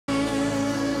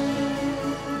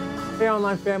Hey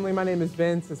online family, my name is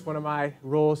Vince. It's one of my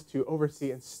roles to oversee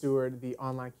and steward the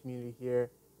online community here.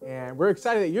 And we're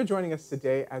excited that you're joining us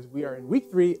today as we are in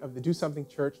week 3 of the Do Something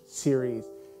Church series.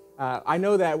 I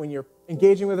know that when you're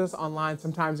engaging with us online,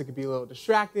 sometimes it could be a little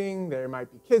distracting. There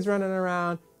might be kids running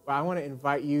around, but I want to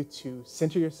invite you to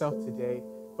center yourself today,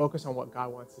 focus on what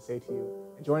God wants to say to you,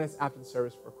 and join us after the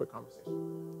service for a quick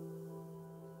conversation.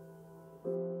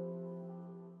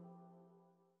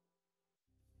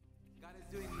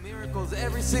 Miracles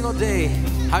every single day.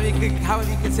 How many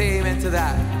can say amen to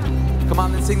that? Come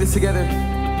on, let's sing this together.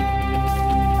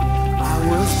 I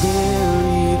was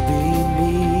buried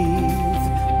beneath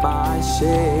my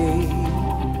shame.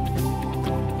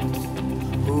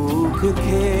 Who could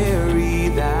carry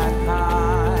that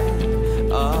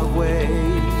kind of weight?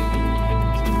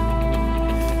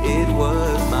 It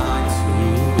was my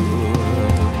tomb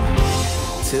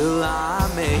till I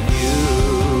met you.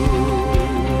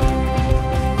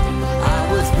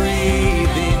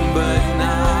 Breathing but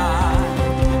not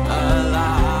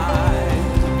alive.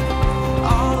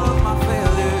 All of my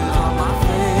failures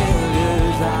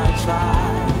I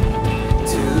tried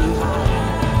to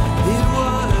hide. It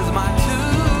was my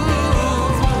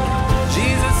tomb,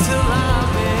 Jesus, till I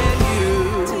met you.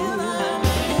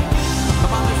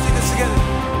 Come on, let's sing this together.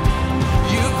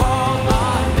 You called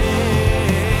my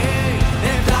name,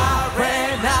 and I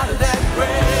ran out of that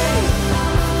grave.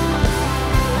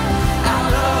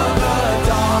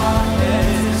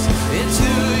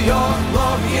 Your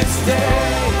glorious day,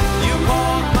 you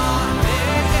called my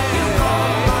name, and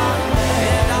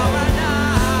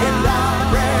I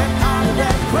ran out of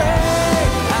that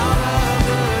grave, out of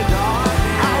the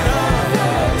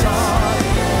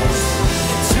darkness,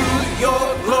 into your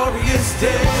glorious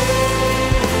day.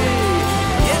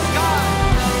 Yes, God,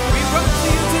 we run to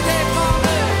you today,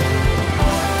 Father.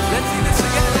 Let's sing this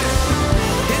together.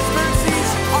 His mercies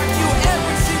are new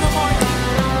every single morning.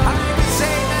 How many can say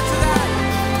amen to that?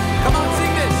 Come on,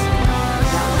 sing this.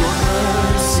 Now your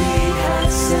mercy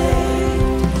has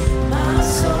saved my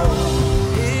soul.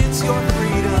 It's your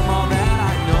freedom, all that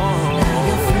I know. Now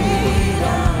your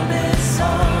freedom is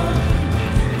all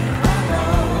I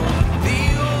know. The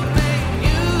old man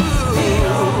you.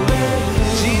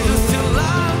 Jesus, till I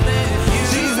met you.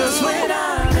 Jesus, when I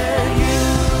met you.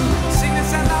 Sing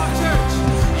this out loud, church.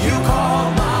 You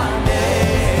called my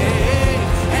name,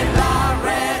 and I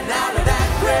ran out of that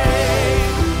grave.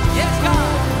 Yes,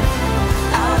 God.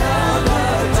 Out of the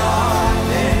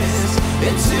darkness,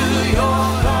 into your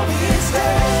glorious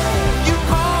day. You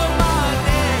called my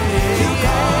name,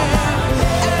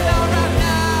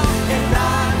 and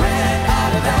I ran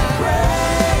out of that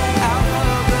grave. Out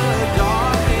of the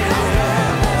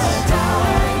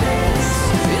darkness,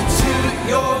 into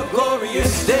your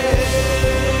glorious day.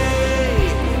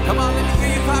 Come on, let me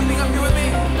hear you clapping up here with me.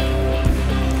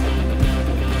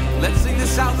 Let's sing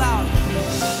this out loud.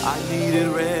 I needed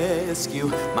rescue,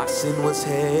 my sin was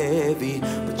heavy,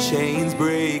 but chains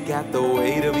break at the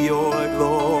weight of your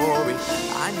glory.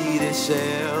 I needed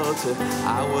shelter,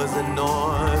 I was an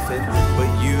orphan, but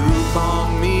you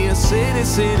called me a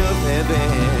citizen of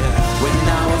heaven. When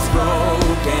I was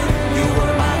broken, you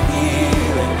were my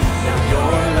healing. Now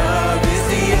your love is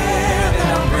the air that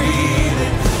I'm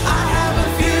breathing. I have a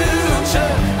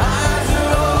future, eyes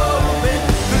are open,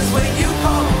 'cause when you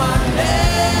call my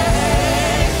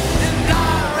name, and I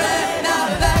ran out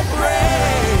of that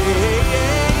grave.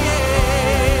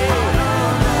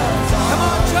 Come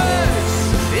on, church,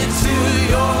 into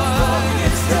your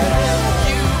glorious day.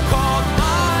 You called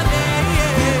my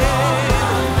name, and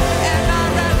I ran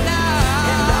out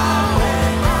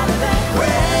of that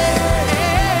grave.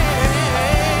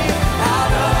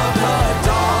 Out of the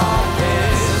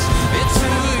darkness, into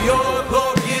your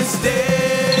glorious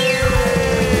day.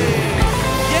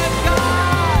 Yes,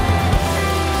 God,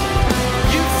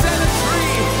 you set us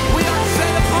free. We are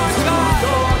set apart, God.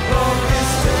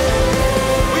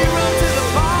 We run to the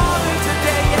Father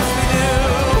today, yes we do.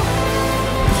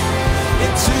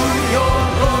 Into your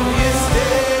glorious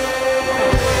day.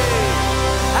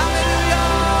 Hallelujah.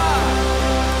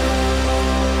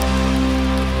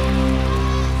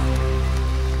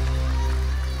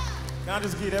 Can I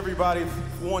just get everybody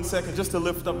for 1 second just to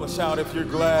lift up a shout if you're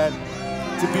glad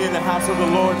to be in the house of the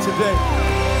Lord today?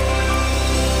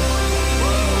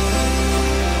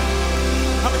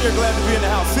 How many are glad to be in the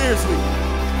house? Seriously.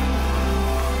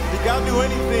 Did God do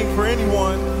anything for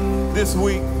anyone this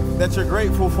week that you're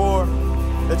grateful for,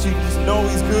 that you just know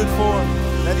he's good for,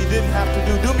 that he didn't have to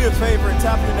do? Do me a favor and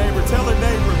tap your neighbor. Tell her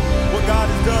neighbor what God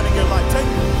has done in your life. Take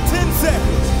 10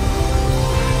 seconds.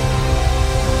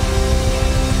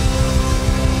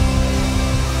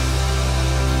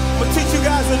 I'm gonna teach you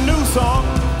guys a new song.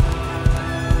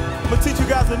 to teach you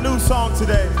guys a new song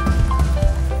today.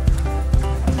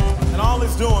 And all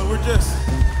it's doing, we're just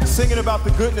singing about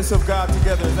the goodness of God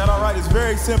together. Is that all right? It's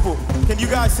very simple. Can you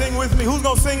guys sing with me? Who's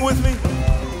gonna sing with me?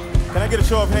 Can I get a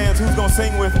show of hands? Who's gonna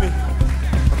sing with me?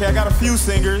 Okay, I got a few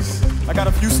singers. I got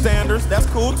a few standers. That's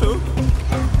cool too.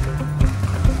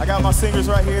 I got my singers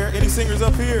right here. Any singers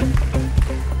up here?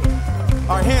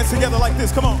 All right, hands together like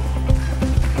this. Come on.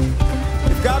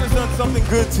 If God has done something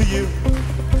good to you,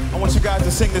 I want you guys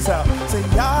to sing this out. Say,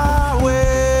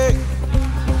 Yahweh,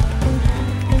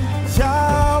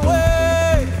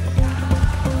 Yahweh,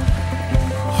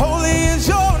 holy is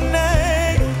your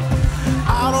name.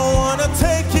 I don't want to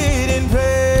take it in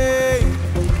vain.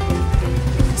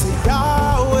 Say,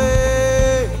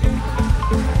 Yahweh,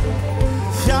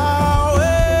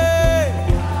 Yahweh,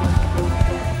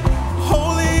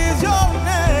 holy is your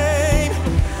name.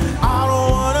 I don't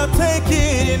want to take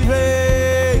it in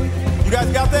vain. You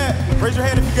guys got that? Raise your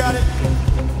hand if you got it.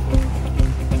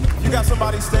 If you got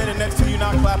somebody standing next to you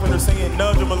not clapping or singing,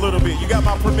 nudge them a little bit. You got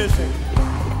my permission.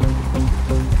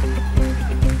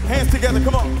 Hands together,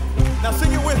 come on. Now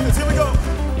sing it with us, here we go.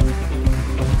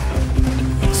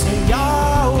 Say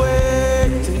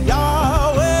Yahweh, say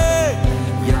Yahweh,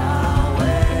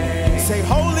 Yahweh. Say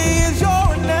holy is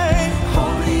your name.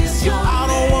 Holy is your name. I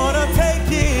don't want to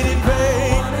take it in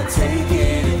vain. I don't want to take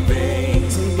it in vain.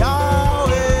 Say Yahweh,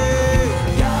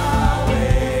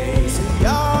 Yahweh. Say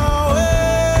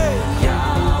Yahweh,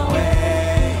 Yahweh.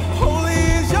 Holy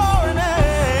is your name.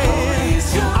 Holy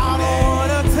is your I don't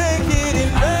want to take it in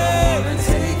vain.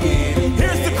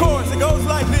 Here's the chorus. It goes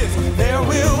like this. There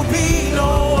will be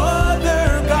no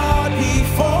other God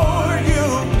before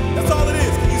you. That's all it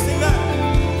is. Can you sing that?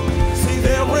 See,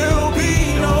 there will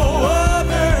be no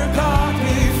other God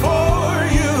before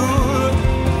you.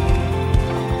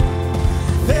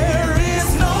 There is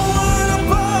no one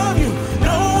above you,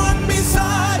 no one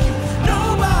beside you,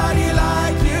 nobody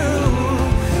like you.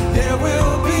 There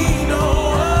will be no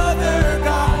other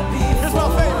God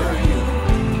before you.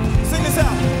 Sing this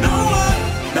out. No one,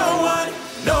 no one,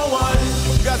 no one.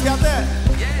 You guys got that?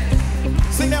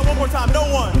 Yeah. Sing that one more time. No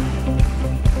one.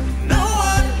 No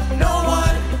one, no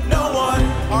one, no one.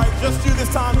 All right, just you this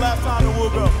time, last time, and we'll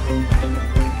go.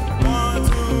 1,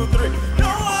 2, 3.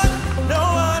 No one, no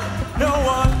one, no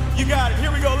one. You got it.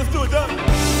 Here we go. Let's do it. Done.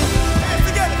 Hands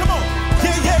together. Come on.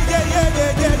 Yeah, yeah, yeah, yeah,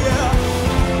 yeah, yeah, yeah.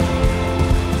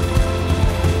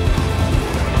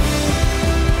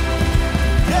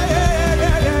 Yeah, yeah,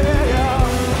 yeah, yeah, yeah, yeah.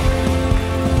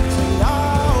 Say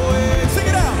Yahweh. Sing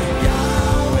it out.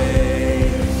 Yahweh,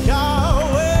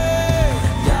 Yahweh,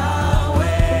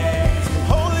 Yahweh.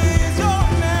 Holy is your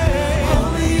name.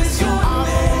 Holy is your name. I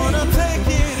don't wanna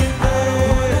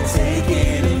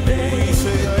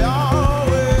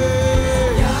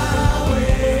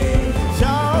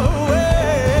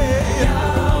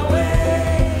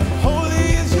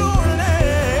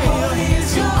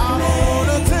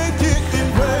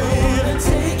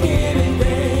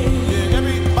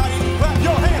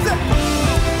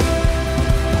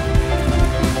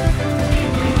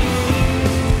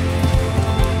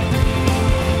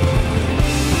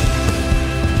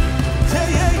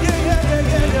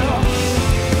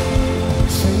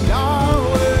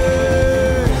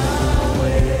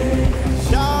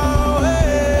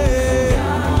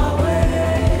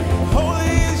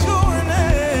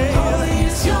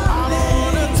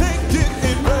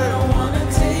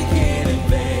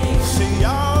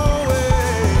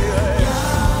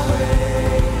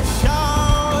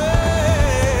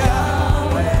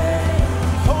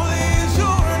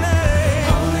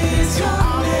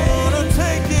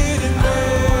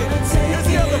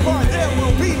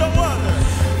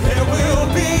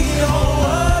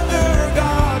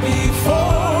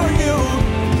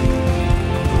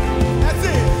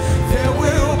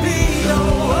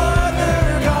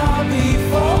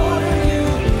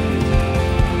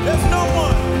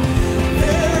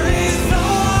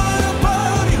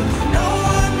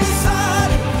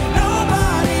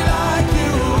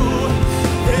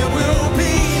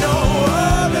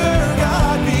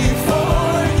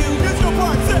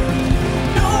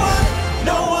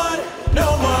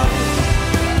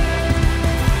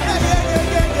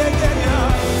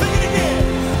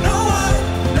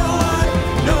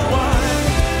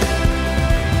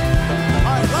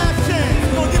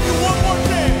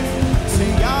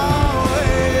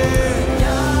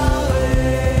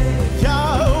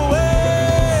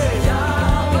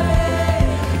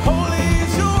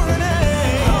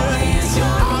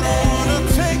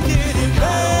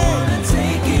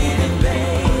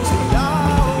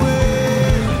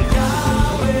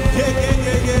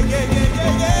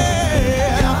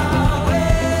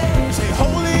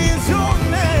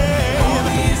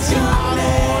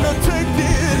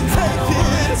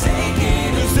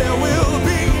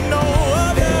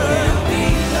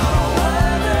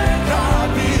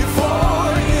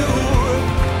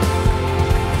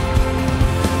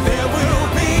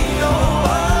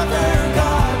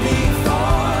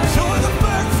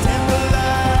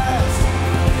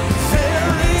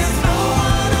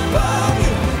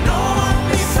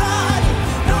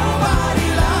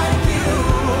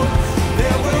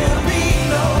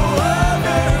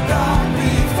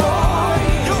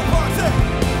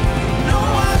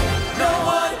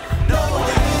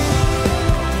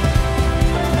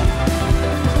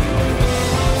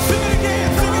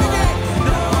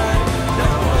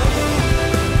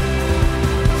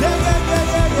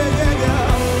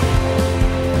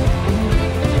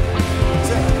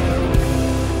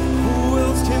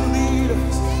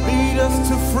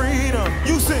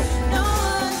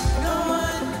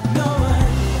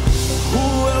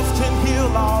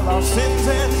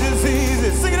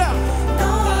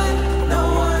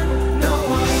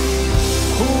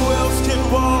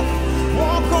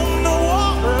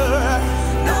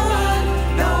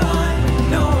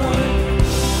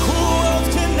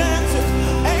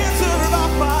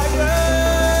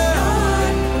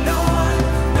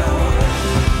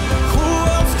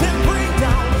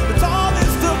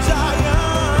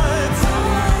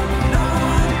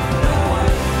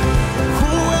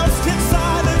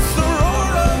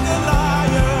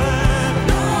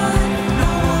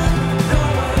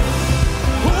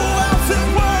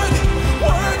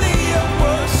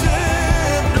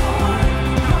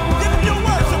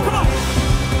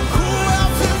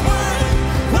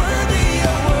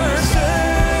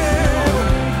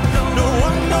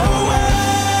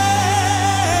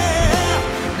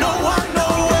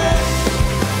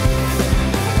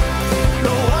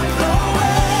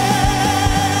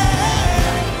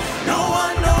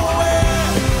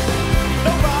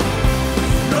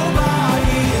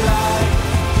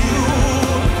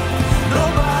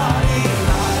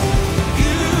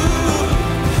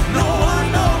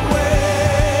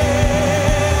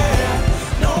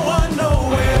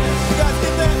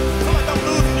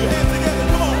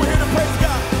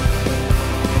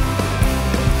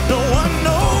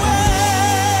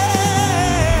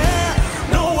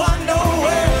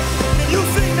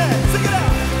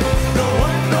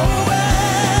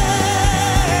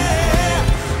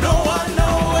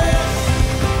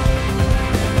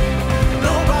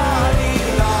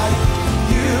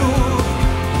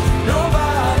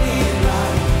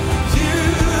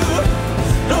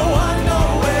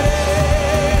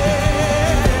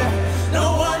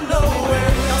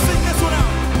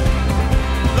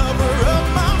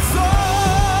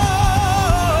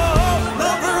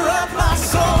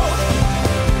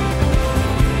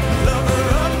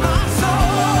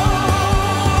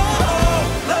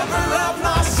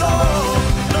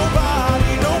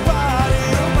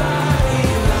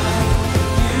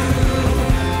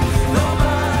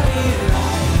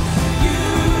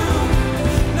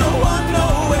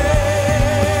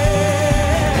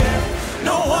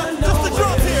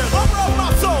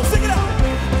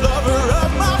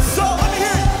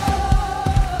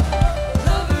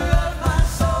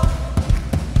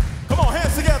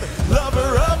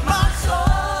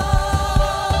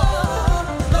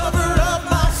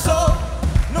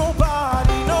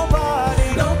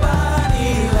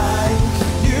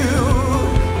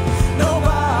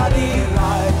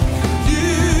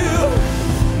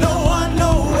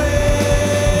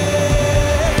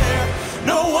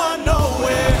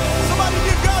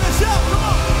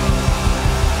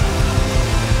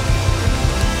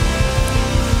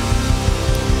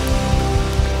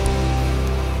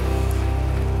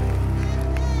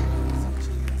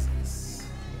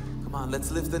let's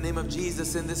lift the name of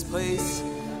Jesus in this place.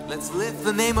 Let's lift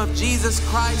the name of Jesus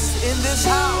Christ in this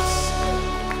house.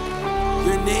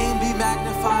 Your name be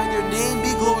magnified, your name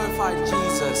be glorified,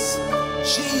 Jesus.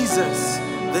 Jesus,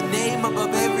 the name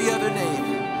above every other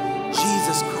name.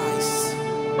 Jesus Christ.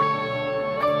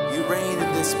 You reign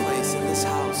in this place, in this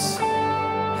house.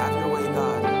 Have your way,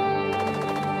 God.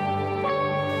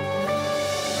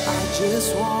 I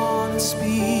just want to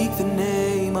speak the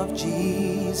name of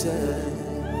Jesus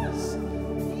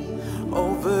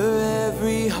over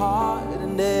every heart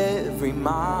and every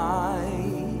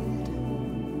mind,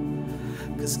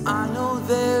 'cause I know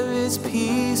there is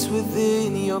peace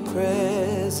within your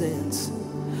presence.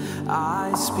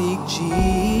 I speak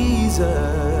Jesus.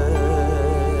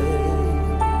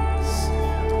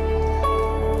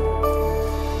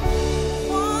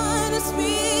 Want to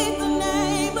speak the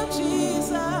name of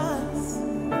Jesus.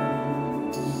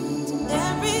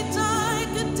 Every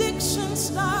dark addiction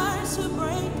starts to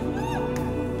break.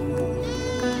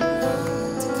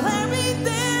 Declaring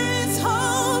there is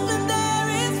hope and there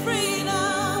is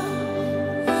freedom.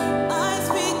 I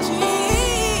speak Jesus.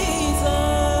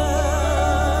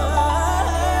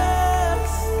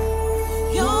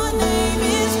 Your name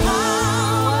is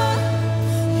power.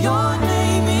 Your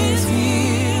name is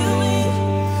healing.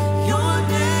 Your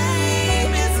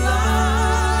name is life.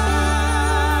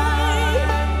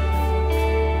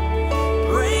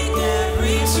 Break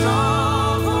every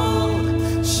stronghold.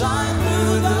 Shine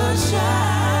through the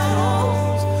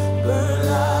shadows. Burn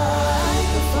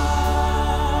like a fire.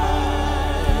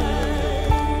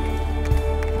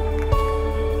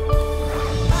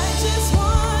 I just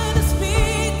want to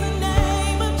speak the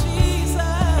name of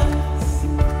Jesus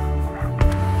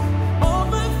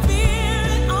over fear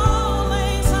and all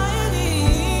anxiety.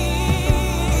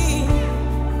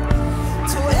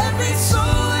 To every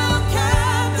soul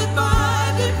captured by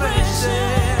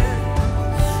depression,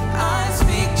 I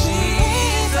speak Jesus.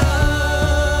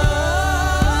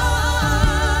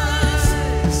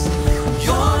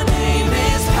 Your name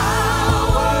is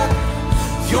power.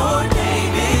 Your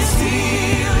name is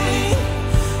healing.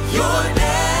 Your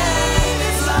name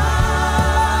is life.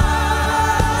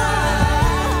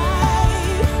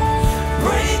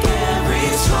 Break every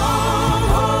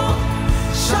stronghold.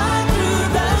 Shine through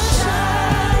the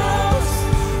shadows.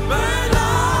 Burn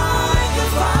like a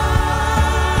fire.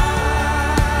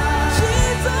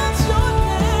 Jesus,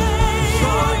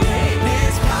 your name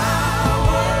is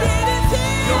power.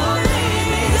 Your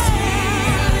name is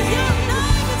healing.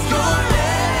 Your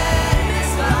name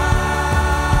is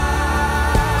life.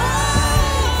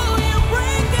 Oh, you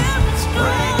break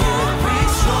every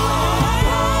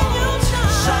stronghold. You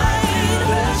shine through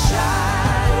the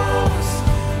shadows.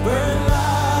 Burn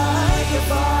like a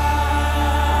fire.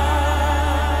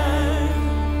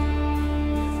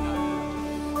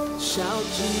 Shout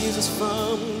Jesus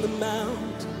from the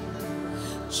mountain,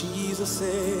 Jesus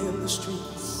in the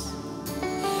streets,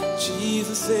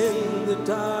 Jesus in the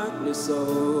darkness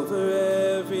over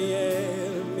every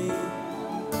enemy,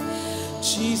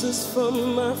 Jesus for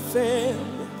my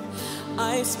family.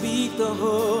 I speak the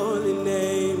holy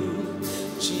name,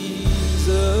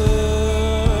 Jesus.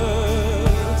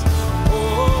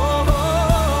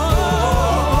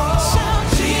 Shout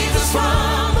Jesus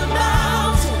from the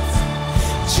mountains,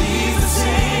 Jesus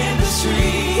in the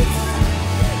streets,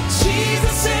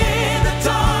 Jesus in the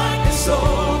darkness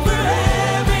over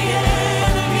every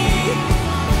enemy,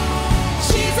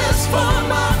 Jesus for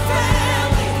my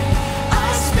family. I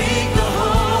speak the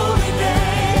holy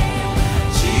name,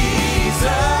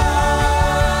 Jesus.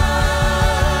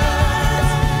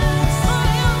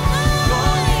 Your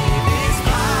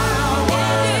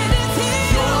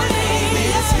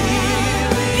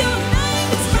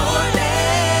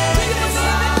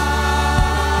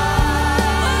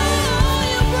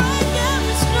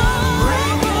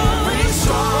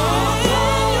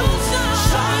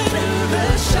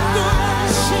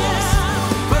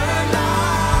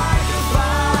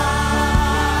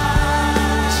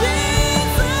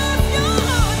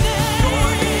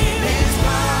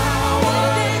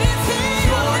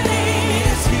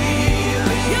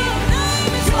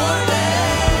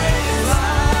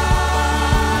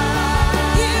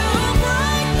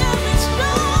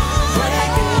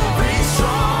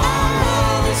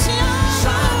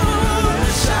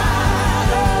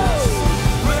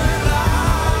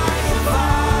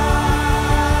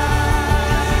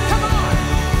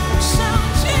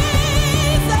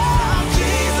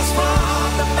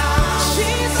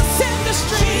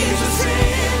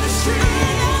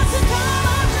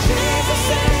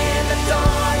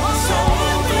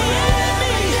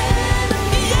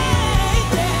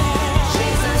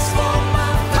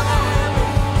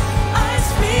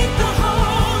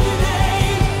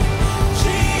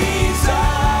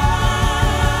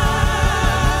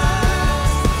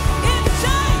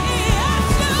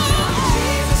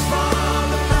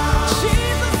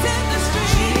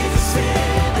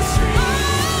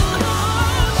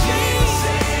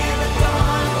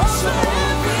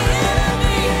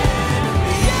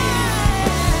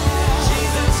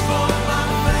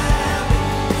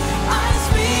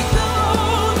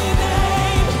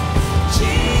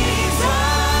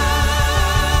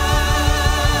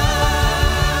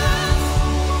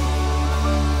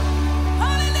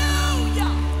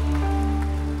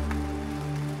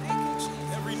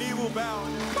bow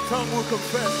and every tongue will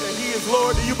confess that he is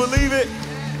Lord. Do you believe it?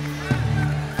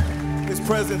 His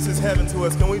presence is heaven to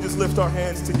us. Can we just lift our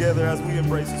hands together as we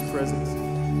embrace his presence?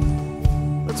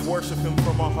 Let's worship him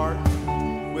from our heart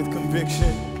with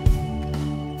conviction.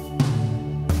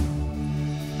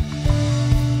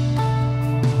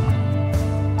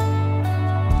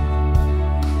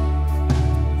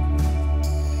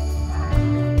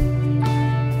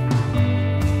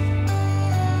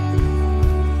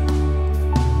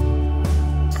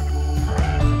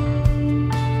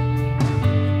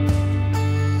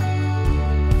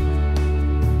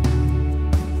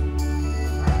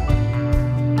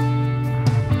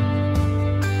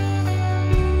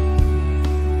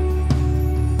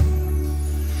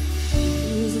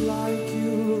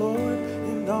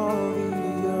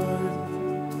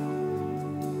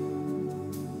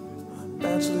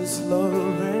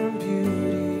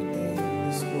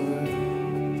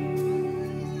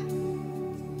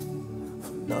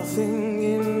 Nothing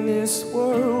in this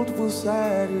world will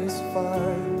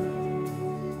satisfy.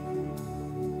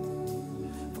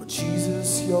 For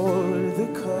Jesus, you're the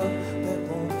cup that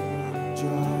won't run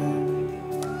dry.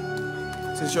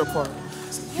 This is your part.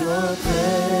 Your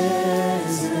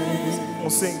presence We'll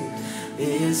sing it.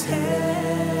 is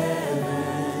heaven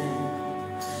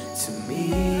to me.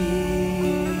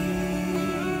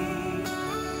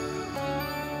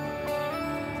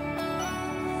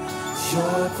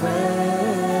 Your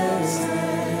presence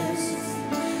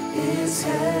is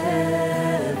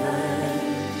heaven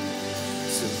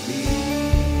to me.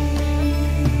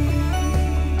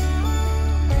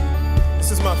 This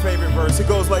is my favorite verse. It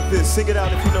goes like this. Sing it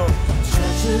out if you know.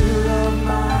 Treasure of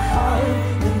my heart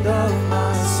and of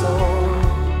my soul.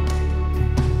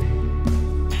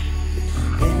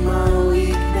 In my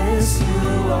weakness, you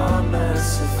are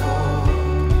merciful.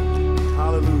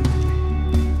 Hallelujah.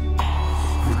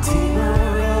 Redeemer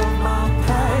of my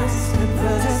past and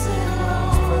present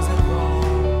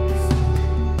wrongs.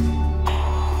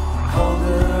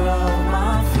 Holder of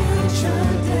my future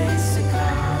days to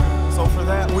come. So for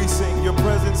that we sing, your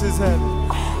presence is heaven.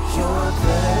 Your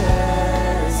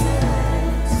presence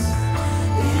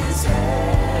is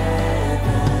heaven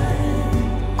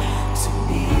to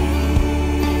me.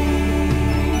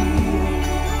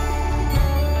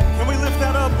 Can we lift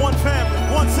that up? One family,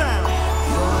 one sound.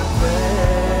 Your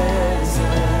presence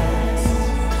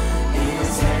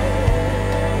is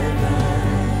heaven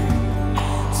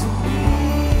to me.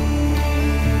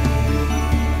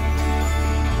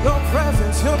 Your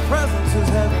presence is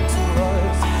heaven to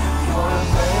us. Your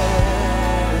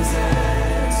presence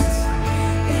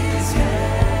is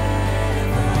heaven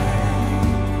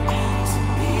to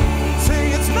me. Sing,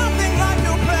 it's nothing like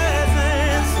your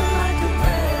presence. Like your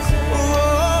presence. Oh,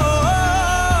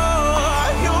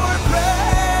 your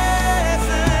presence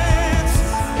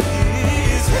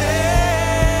is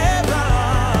heaven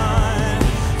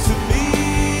to me.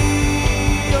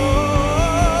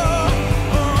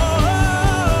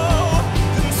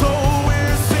 And so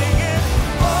we're singing,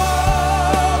 oh,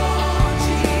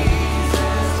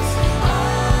 Jesus,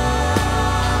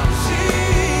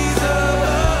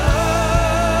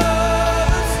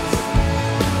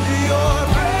 your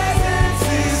presence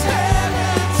is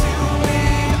heaven to me.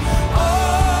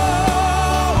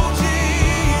 Oh,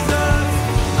 Jesus,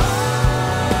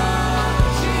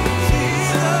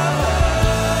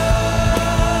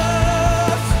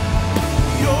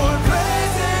 your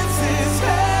presence is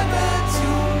heaven to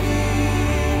me.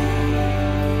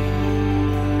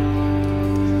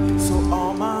 So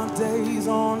all my days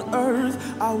on earth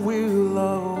I will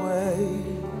await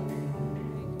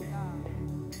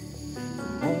the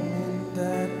moment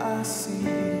that I see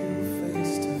you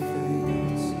face to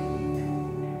face.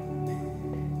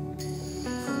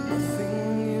 For nothing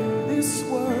in this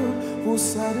world will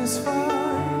satisfy.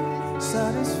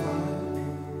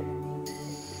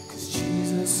 'Cause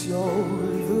Jesus, you're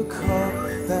the cup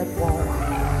that won't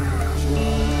run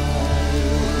dry.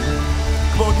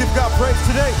 Come on, give God praise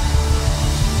today.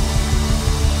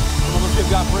 Come on, let's give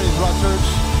God praise, Rock Church.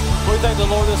 Can we thank the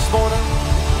Lord this morning?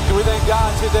 Can we thank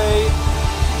God today?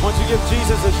 Once you give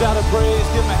Jesus a shout of praise,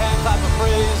 give him a hand clap of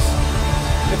praise.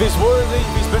 If he's worthy,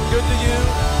 if he's been good to you,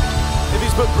 if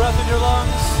he's put breath in your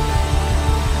lungs,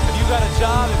 if you got a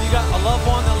job, if you got a loved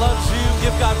one that loves you,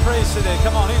 give God praise today.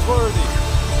 Come on, he's worthy.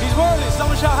 He's worthy.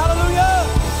 Someone shout hallelujah.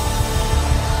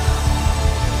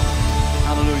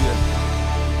 Hallelujah.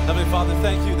 Heavenly Father,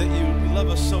 thank you that you love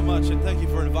us so much, and thank you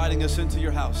for inviting us into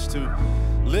your house to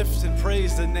lift and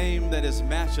praise the name that is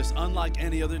matchless, unlike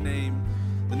any other name,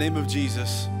 the name of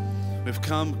Jesus. We've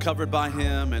come covered by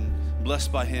him and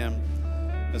blessed by him.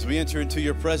 As we enter into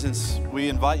your presence, we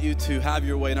invite you to have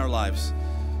your way in our lives.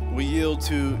 We yield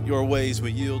to your ways.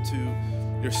 We yield to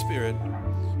your spirit.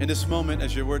 In this moment,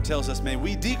 as your word tells us, may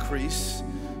we decrease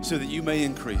so that you may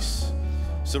increase.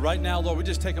 So right now, Lord, we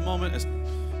just take a moment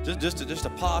just to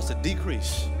pause, to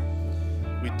decrease.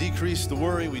 We decrease the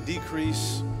worry, we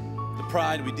decrease the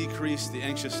pride, we decrease the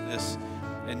anxiousness,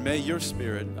 and may your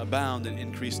spirit abound and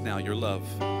increase now. Your love,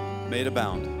 may it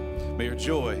abound. May your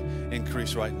joy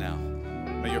increase right now.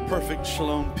 May your perfect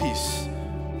shalom peace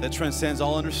that transcends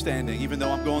all understanding, even though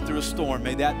I'm going through a storm,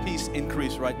 may that peace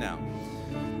increase right now.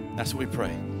 That's what we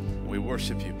pray. We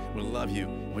worship you, we love you,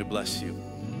 we bless you.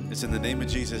 It's in the name of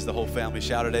Jesus, the whole family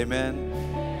shouted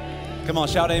amen. Come on,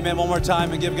 shout amen one more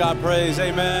time and give God praise.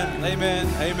 Amen, amen,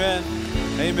 amen,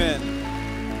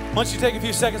 amen. Once you take a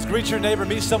few seconds, greet your neighbor,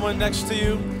 meet someone next to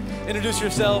you, introduce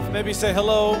yourself, maybe say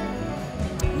hello.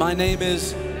 My name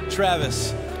is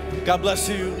Travis. God bless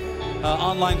you,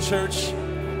 online church.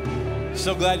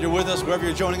 So glad you're with us wherever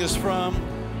you're joining us from,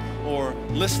 or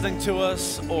listening to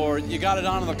us, or you got it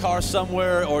on in the car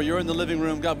somewhere, or you're in the living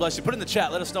room. God bless you. Put in the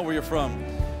chat, let us know where you're from.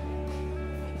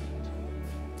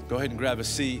 Go ahead and grab a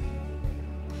seat.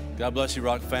 God bless you,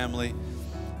 Rock family.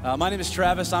 My name is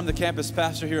Travis. I'm the campus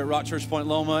pastor here at Rock Church Point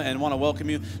Loma, and want to welcome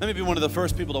you. Let me be one of the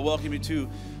first people to welcome you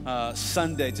to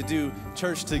Sunday, to do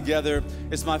church together.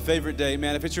 It's my favorite day.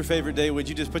 Man, if it's your favorite day, would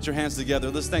you just put your hands together?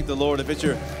 Let's thank the Lord if it's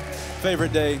your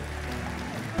favorite day.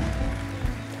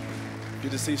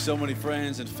 Good to see so many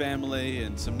friends and family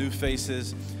and some new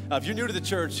faces. If you're new to the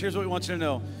church, here's what we want you to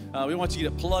know. We want you to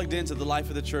get plugged into the life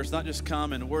of the church, not just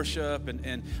come and worship.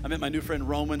 And I met my new friend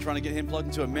Roman, trying to get him plugged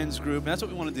into a men's group. And that's what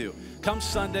we want to do. Come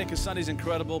Sunday, because Sunday's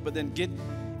incredible, but then get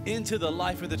into the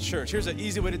life of the church. Here's an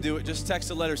easy way to do it. Just text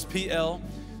the letters PL.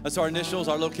 That's our initials,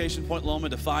 our location, Point Loma,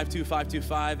 to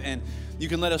 52525. And you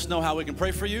can let us know how we can pray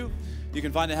for you. You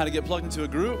can find out how to get plugged into a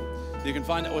group. You can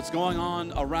find out what's going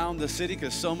on around the city,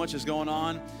 because so much is going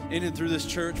on in and through this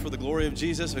church for the glory of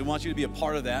Jesus. We want you to be a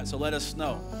part of that, so let us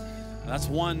know. That's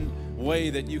one way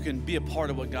that you can be a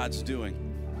part of what God's doing.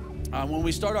 When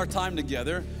we start our time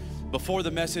together, before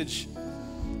the message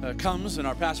comes, and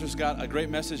our pastor's got a great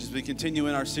message as we continue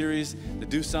in our series, the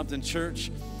Do Something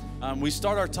Church, we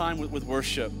start our time with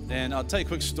worship. And I'll tell you a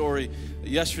quick story.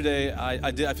 Yesterday,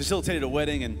 I facilitated a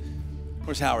wedding, and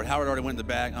where's Howard? Howard already went in the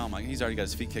back. Oh my, he's already got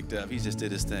his feet kicked up. He just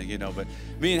did his thing, you know. But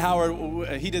me and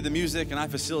Howard, he did the music, and I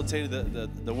facilitated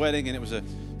the wedding, and it was a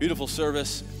beautiful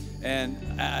service. And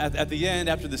at the end,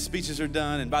 after the speeches are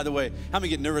done, and by the way, how many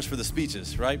get nervous for the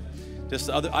speeches, right?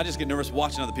 I just get nervous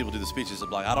watching other people do the speeches.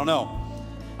 I'm like, I don't know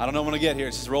when I get here.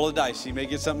 It's just roll the dice. You may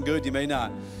get something good, you may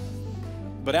not.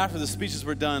 But after the speeches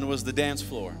were done was the dance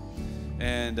floor.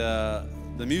 And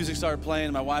the music started playing,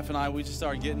 and my wife and I, we just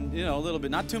started getting, a little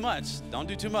bit, not too much, don't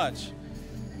do too much,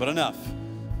 but enough.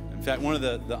 In fact, one of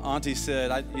the aunties said,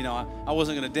 I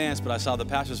wasn't going to dance, but I saw the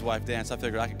pastor's wife dance. I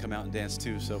figured I could come out and dance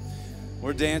too. So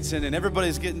we're dancing, and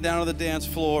everybody's getting down on the dance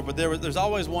floor, but there's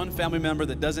always one family member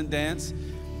that doesn't dance,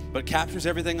 but captures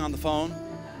everything on the phone.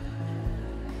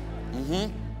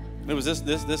 It was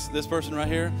this person right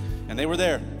here, and they were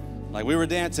there. Like, we were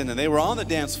dancing, and they were on the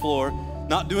dance floor,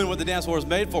 not doing what the dance floor was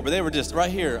made for, but they were just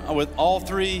right here with all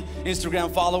 3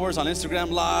 Instagram followers on Instagram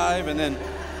Live, and then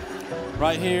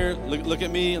right here, look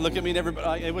at me, and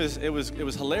everybody. It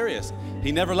was hilarious.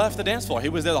 He never left the dance floor. He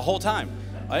was there the whole time,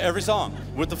 every song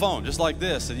with the phone, just like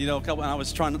this. And and I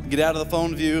was trying to get out of the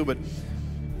phone view, but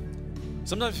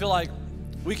sometimes I feel like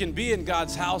we can be in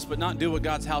God's house, but not do what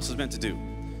God's house is meant to do,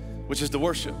 which is to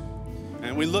worship.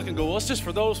 And we look and go, well, it's just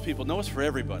for those people. No, it's for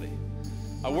everybody.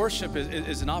 Our worship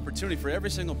is an opportunity for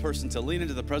every single person to lean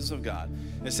into the presence of God.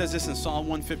 It says this in Psalm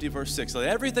 150, verse 6. Let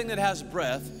everything that has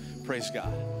breath praise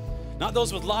God. Not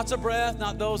those with lots of breath,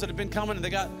 not those that have been coming and they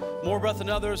got more breath than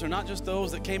others, or not just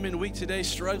those that came in weak today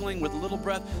struggling with little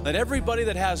breath. Let everybody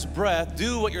that has breath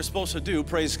do what you're supposed to do,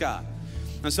 praise God.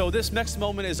 And so this next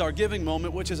moment is our giving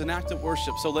moment, which is an act of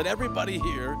worship. So let everybody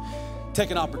here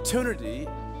take an opportunity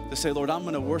to say, Lord, I'm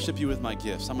going to worship you with my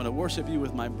gifts. I'm going to worship you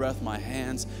with my breath, my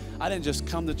hands. I didn't just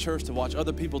come to church to watch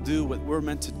other people do what we're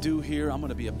meant to do here. I'm going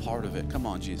to be a part of it. Come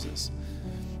on, Jesus.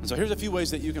 And so here's a few ways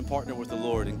that you can partner with the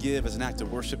Lord and give as an act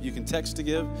of worship. You can text to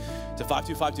give to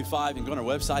 52525 and go on our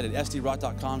website at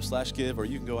sdrock.com/give, or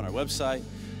you can go on our website,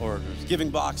 or there's giving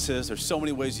boxes. There's so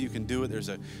many ways you can do it. There's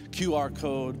a QR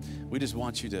code. We just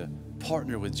want you to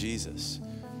partner with Jesus.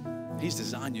 He's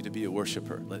designed you to be a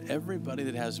worshiper. Let everybody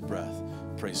that has breath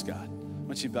praise God. Why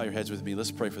don't you bow your heads with me? Let's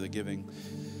pray for the giving.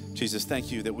 Jesus,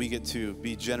 thank you that we get to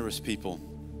be generous people.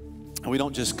 And we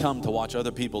don't just come to watch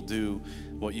other people do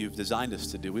what you've designed us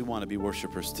to do. We want to be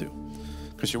worshipers too.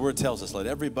 Because your word tells us, let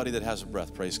everybody that has a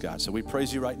breath praise God. So we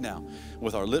praise you right now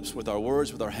with our lips, with our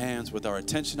words, with our hands, with our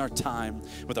attention, our time,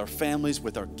 with our families,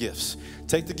 with our gifts.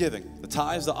 Take the giving, the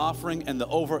tithes, the offering, and the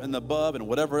over and the above, and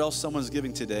whatever else someone's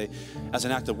giving today as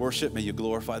an act of worship. May you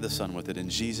glorify the Son with it. In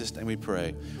Jesus' name we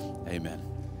pray. Amen.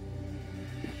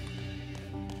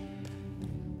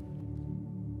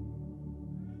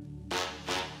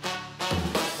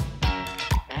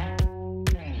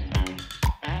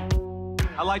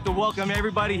 I'd like to welcome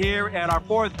everybody here at our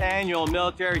 4th annual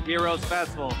Military Heroes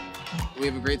Festival. We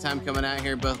have a great time coming out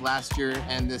here both last year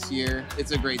and this year.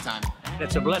 It's a great time.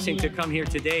 It's a blessing to come here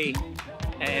today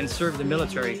and serve the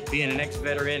military, being an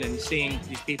ex-veteran and seeing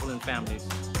these people and families.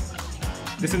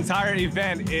 This entire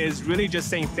event is really just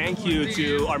saying thank you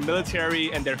to our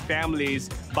military and their families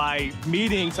by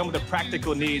meeting some of the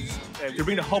practical needs to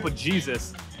bring the hope of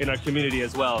Jesus in our community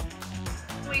as well.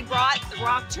 We brought the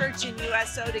Rock Church and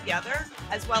USO together,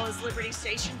 as well as Liberty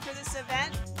Station for this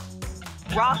event.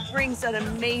 Rock brings an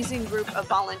amazing group of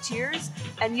volunteers,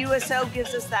 and USO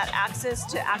gives us that access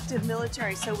to active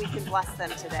military so we can bless them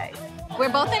today. We're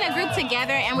both in a group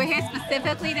together, and we're here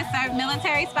specifically to serve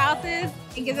military spouses.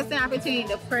 It gives us an opportunity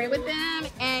to pray with them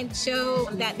and show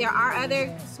that there are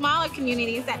other smaller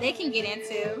communities that they can get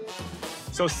into.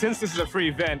 So since this is a free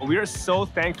event, we are so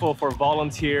thankful for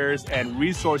volunteers and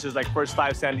resources like First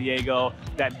 5 San Diego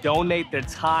that donate their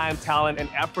time, talent, and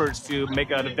efforts to make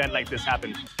an event like this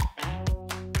happen.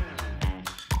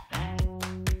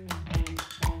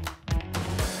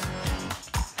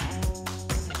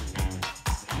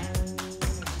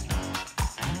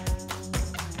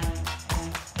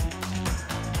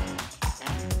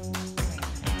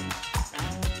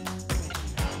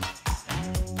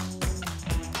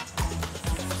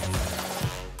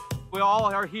 We all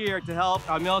are here to help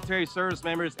our military service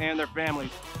members and their families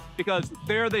because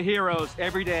they're the heroes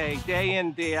every day, day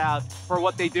in, day out, for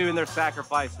what they do in their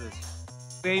sacrifices.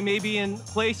 They may be in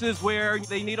places where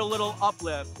they need a little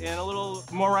uplift and a little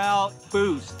morale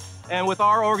boost. And with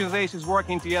our organizations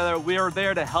working together, we are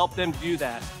there to help them do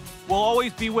that. We'll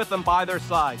always be with them by their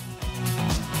side.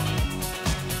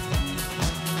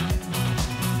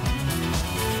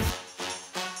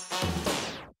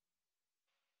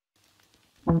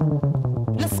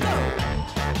 Let's go.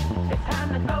 It's time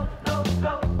to go, go,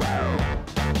 go, go.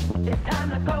 It's time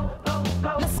to go, go,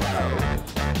 go. Let's go.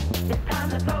 It's time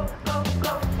to go, go,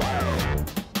 go, go.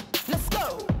 Let's go.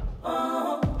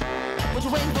 What you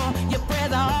waiting for? Your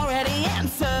prayers are already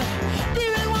answered. Do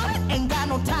you really want it? Ain't got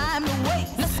no time to wait.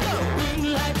 Let's go.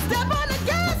 Green light. Step on the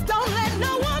gas. Don't let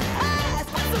no one pass.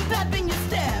 Put some pep in your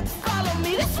steps. Follow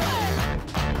me this way.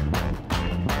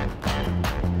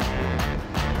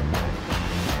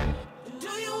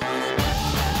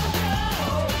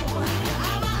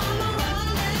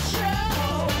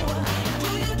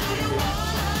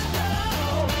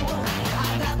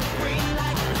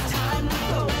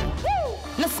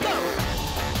 Let's go.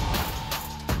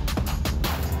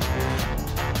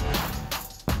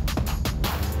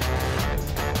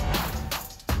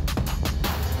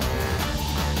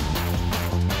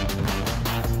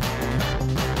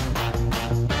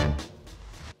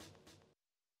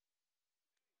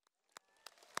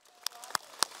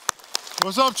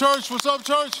 What's up, church? What's up,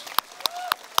 church?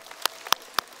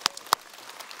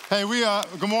 Hey,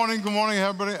 good morning,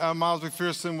 everybody. I'm Miles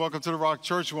McPherson. Welcome to the Rock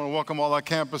Church. We want to welcome all our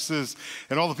campuses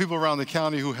and all the people around the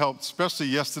county who helped, especially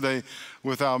yesterday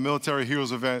with our Military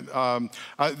Heroes event.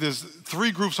 There's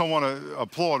 3 groups I want to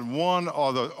applaud. One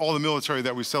are all the military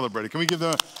that we celebrated. Can we give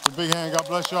them a big hand? God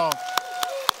bless y'all.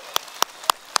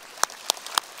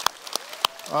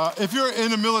 If you're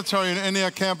in the military and any of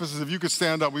our campuses, if you could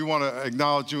stand up, we want to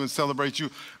acknowledge you and celebrate you,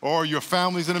 or your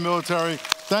families in the military.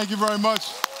 Thank you very much.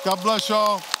 God bless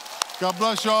y'all. God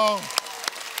bless y'all.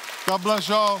 God bless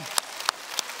y'all.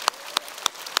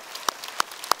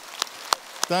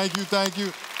 Thank you, thank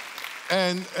you.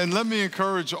 And let me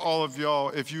encourage all of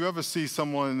y'all, if you ever see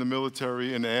someone in the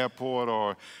military, in the airport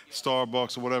or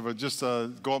Starbucks or whatever, just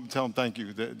go up and tell them thank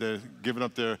you. They're giving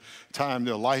up their time,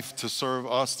 their life to serve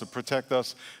us, to protect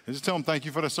us. And just tell them thank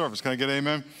you for their service. Can I get an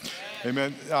amen?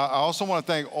 Amen. I also want to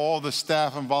thank all the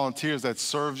staff and volunteers that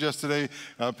served yesterday.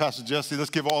 Pastor Jesse, let's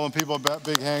give all them people a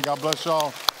big hand. God bless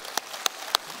y'all.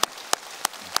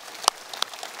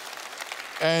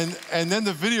 And then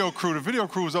the video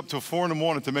crew was up till 4 in the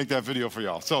morning to make that video for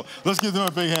y'all. So let's give them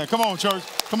a big hand. Come on, church.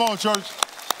 Come on, church.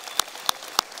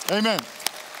 Amen.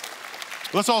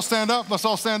 Let's all stand up. Let's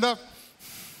all stand up.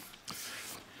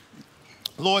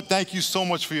 Lord, thank you so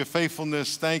much for your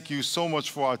faithfulness. Thank you so much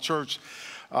for our church.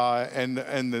 and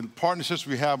the partnerships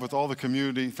we have with all the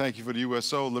community. Thank you for the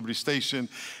USO, Liberty Station,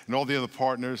 and all the other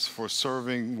partners for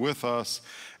serving with us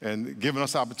and giving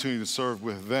us opportunity to serve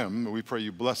with them. We pray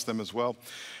you bless them as well.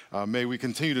 May we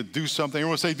continue to do something.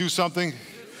 Everyone say do something.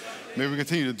 May we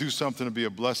continue to do something to be a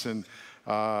blessing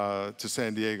to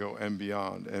San Diego and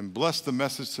beyond. And bless the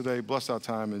message today. Bless our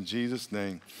time in Jesus'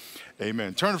 name.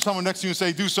 Amen. Turn to someone next to you and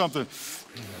say, do something.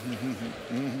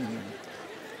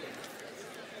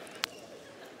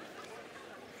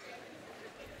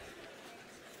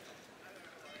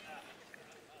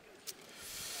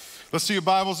 Let's see your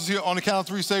Bibles. Let's see on the count of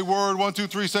three, say word. 1, 2,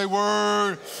 3, say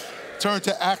word. Turn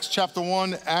to Acts chapter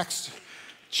 1. Acts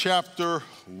chapter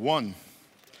 1.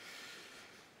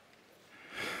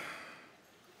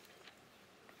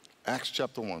 Acts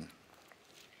chapter 1.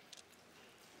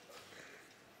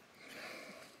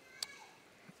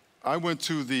 I went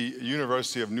to the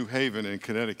University of New Haven in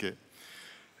Connecticut,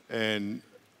 and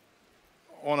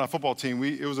on our football team,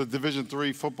 it was a Division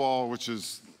III football, which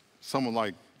is somewhat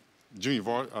like junior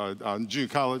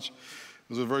college. It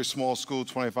was a very small school,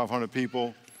 2,500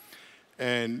 people,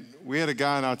 and we had a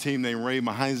guy on our team named Ray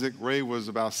Mahinzik. Ray was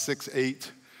about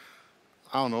 6'8",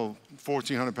 I don't know,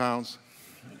 1,400 pounds.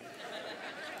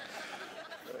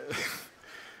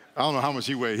 I don't know how much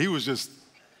he weighed. He was just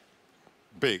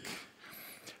big.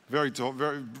 Very tall,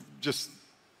 just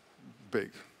big.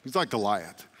 He's like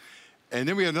Goliath. And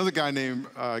then we had another guy named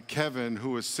Kevin,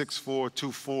 who was 6'4",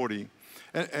 240.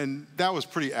 And that was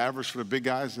pretty average for the big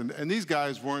guys. And these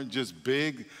guys weren't just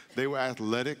big, they were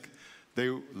athletic. They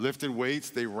lifted weights,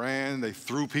 they ran, they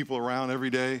threw people around every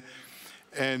day.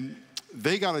 And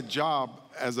they got a job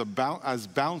as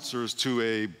bouncers to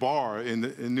a bar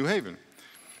in New Haven.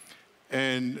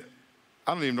 And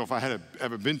I don't even know if I had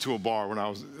ever been to a bar when I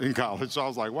was in college. So I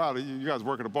was like, wow, you guys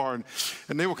work at a bar.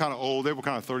 And they were kind of old. They were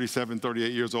kind of 37,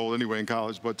 38 years old anyway in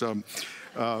college. But, and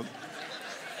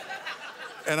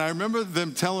I remember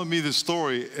them telling me this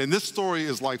story. And this story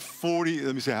is like 40,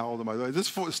 let me see, how old am I? This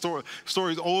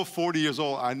story is over 40 years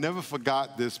old. I never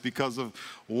forgot this because of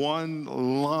one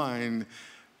line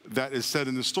that is said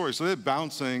in the story. So they're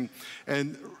bouncing,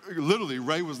 and literally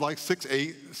Ray was like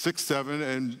 6'8", 6'7",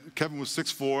 and Kevin was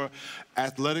 6'4",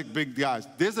 athletic big guys.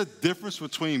 There's a difference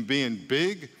between being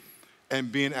big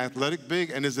and being athletic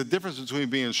big, and there's a difference between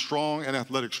being strong and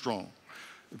athletic strong.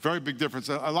 Very big difference.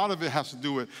 A lot of it has to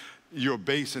do with your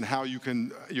base and how you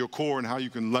can, your core and how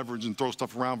you can leverage and throw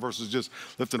stuff around versus just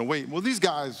lifting a weight. Well, these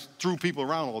guys threw people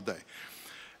around all day.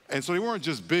 And so they weren't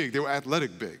just big, they were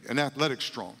athletic big and athletic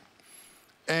strong.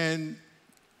 And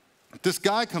this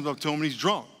guy comes up to him and he's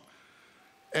drunk.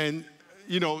 And,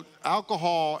 you know,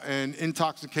 alcohol and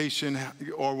intoxication,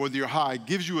 or whether you're high,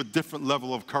 gives you a different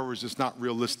level of courage that's not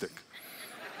realistic.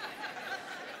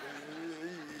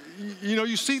 You know,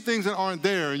 you see things that aren't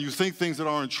there, and you think things that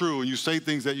aren't true, and you say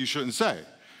things that you shouldn't say.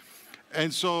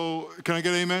 And so, can I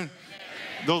get an amen?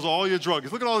 Those are all your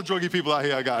druggies. Look at all the druggy people out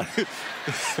here I got.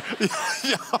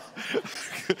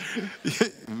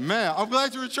 Man, I'm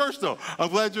glad you're in church, though. I'm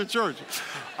glad you're in church.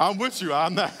 I'm with you. I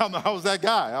was that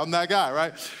guy. I'm that guy,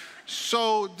 right?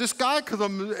 So this guy comes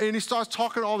up and he starts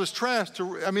talking all this trash to,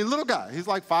 little guy. He's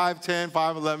like 5'10",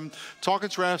 5'11", talking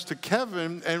trash to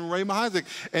Kevin and Ray Mahinzik.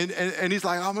 And he's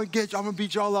like, I'm going to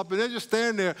beat y'all up. And they're just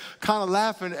standing there kind of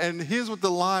laughing. And here's what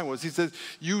the line was. He says,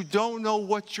 you don't know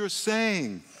what you're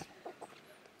saying.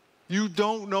 You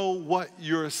don't know what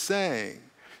you're saying.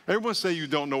 Everyone say you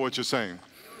don't know what you're saying.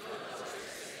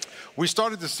 We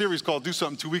started this series called Do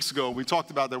Something 2 weeks ago. We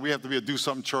talked about that we have to be a Do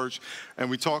Something church. And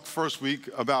we talked first week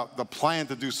about the plan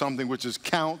to do something, which is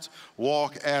count,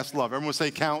 walk, ask, love. Everyone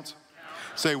say count.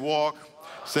 Say walk.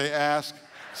 Say ask.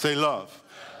 Say love.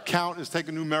 Count is take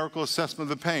a numerical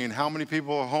assessment of the pain. How many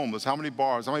people are homeless? How many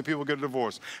bars? How many people get a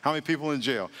divorce? How many people in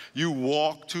jail? You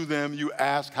walk to them. You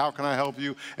ask, how can I help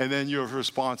you? And then your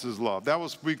response is love. That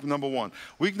was week number 1.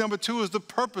 Week number 2 is the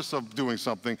purpose of doing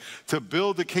something, to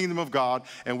build the kingdom of God.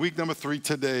 And week number 3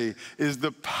 today is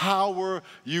the power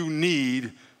you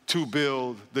need to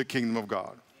build the kingdom of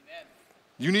God. Amen.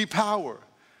 You need power.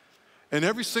 And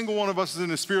every single one of us is in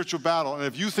a spiritual battle. And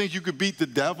if you think you could beat the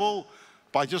devil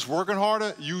by just working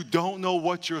harder, you don't know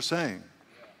what you're saying.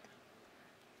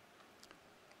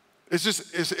 It's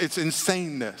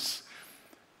insaneness.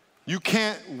 You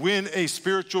can't win a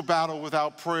spiritual battle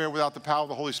without prayer, without the power of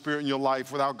the Holy Spirit in your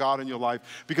life, without God in your life,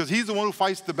 because He's the one who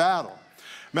fights the battle.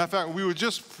 Matter of fact, we were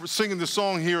just singing the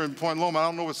song here in Point Loma. I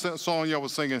don't know what song y'all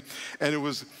was singing. And it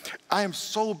was, I am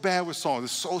so bad with songs.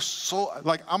 It's so,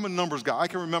 like, I'm a numbers guy. I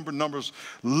can remember numbers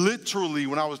literally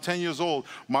when I was 10 years old.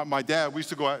 My dad, we used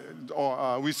to go,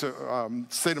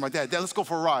 say to my dad, let's go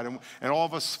for a ride. And all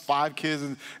of us, 5 kids,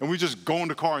 and we just go in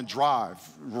the car and drive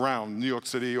around New York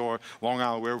City or Long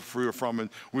Island, wherever we were from, and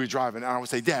we were driving. And I would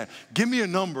say, Dad, give me a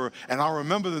number, and I'll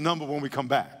remember the number when we come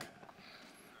back.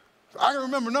 I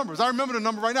remember numbers. I remember the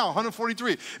number right now,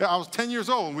 143. I was 10 years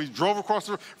old, and we drove across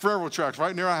the railroad tracks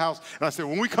right near our house. And I said,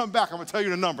 when we come back, I'm going to tell you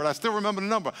the number. And I still remember the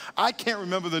number. I can't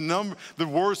remember the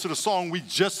words to the song we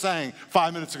just sang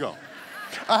 5 minutes ago.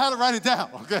 I had to write it down,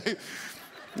 okay?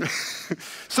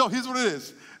 So here's what it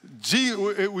is.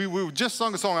 We just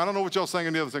sung a song. I don't know what y'all sang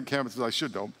in the other campuses. I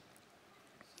should, though.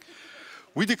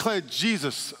 We declared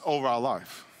Jesus over our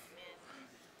life.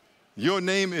 Your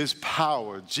name is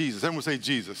power, Jesus. Everyone say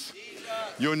Jesus.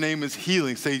 Your name is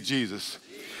healing, say Jesus.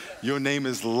 Your name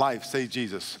is life, say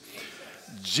Jesus.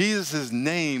 Jesus'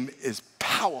 name is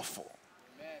powerful.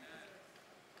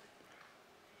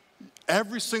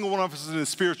 Every single one of us is in a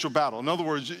spiritual battle. In other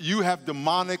words, you have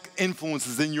demonic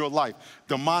influences in your life,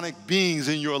 demonic beings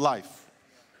in your life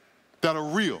that are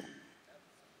real.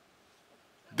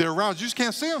 They're around. You just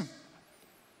can't see them.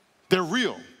 They're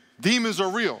real. Demons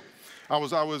are real. I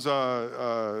was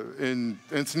in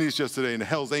Encinitas yesterday, and the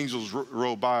Hell's Angels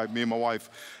rode by me and my wife,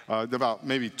 about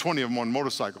maybe 20 of them on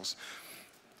motorcycles.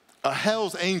 A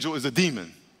Hell's Angel is a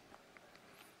demon.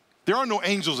 There are no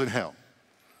angels in hell.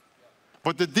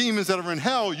 But the demons that are in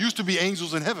hell used to be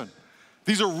angels in heaven.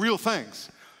 These are real things,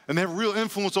 and they have real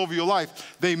influence over your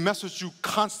life. They mess with you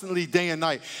constantly, day and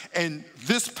night. And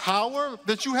this power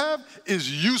that you have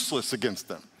is useless against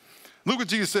them. Look what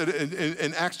Jesus said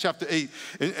in Acts chapter 8,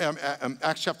 in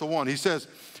Acts chapter 1. He says,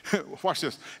 watch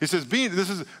this. He says,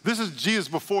 this is Jesus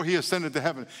before he ascended to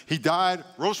heaven. He died,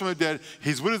 rose from the dead.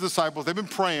 He's with his disciples. They've been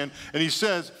praying. And he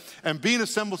says, and being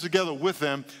assembled together with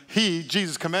them,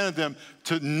 Jesus, commanded them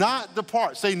to not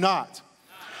depart. Say not.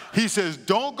 He says,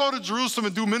 don't go to Jerusalem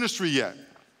and do ministry yet.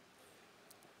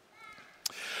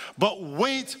 But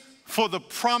wait for the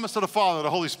promise of the Father,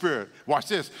 the Holy Spirit. Watch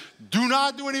this. Do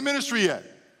not do any ministry yet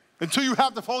until you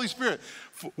have the Holy Spirit,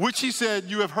 which he said,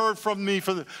 you have heard from me,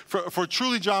 for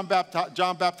truly John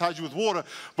baptized you with water,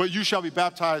 but you shall be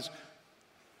baptized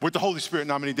with the Holy Spirit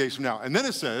not many days from now. And then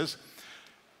it says,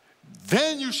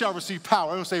 then you shall receive power.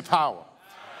 Everyone say power.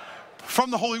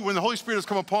 From when the Holy Spirit has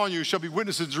come upon you, you shall be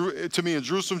witnesses to me in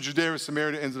Jerusalem, Judea,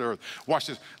 Samaria, the ends of the earth. Watch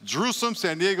this. Jerusalem,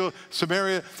 San Diego,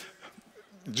 Samaria,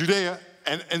 Judea,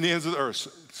 and the ends of the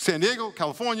earth. San Diego,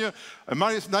 California,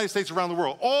 United States, around the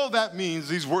world. All that means,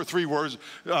 these 3 words,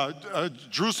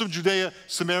 Jerusalem, Judea,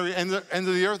 Samaria, and the end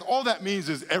of the earth, all that means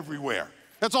is everywhere.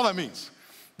 That's all that means.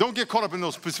 Don't get caught up in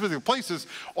those specific places.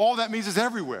 All that means is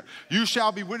everywhere. You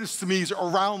shall be witnesses to me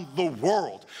around the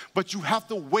world. But you have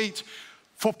to wait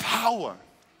for power.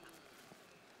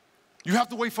 You have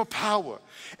to wait for power.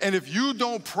 And if you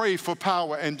don't pray for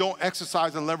power and don't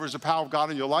exercise and leverage the power of God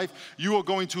in your life, you are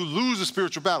going to lose a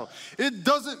spiritual battle. It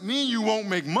doesn't mean you won't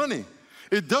make money.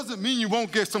 It doesn't mean you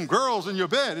won't get some girls in your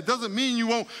bed. It doesn't mean you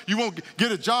won't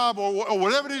get a job or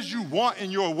whatever it is you want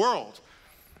in your world.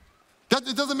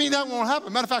 It doesn't mean that won't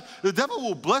happen. Matter of fact, the devil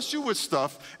will bless you with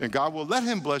stuff, and God will let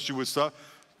him bless you with stuff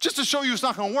just to show you it's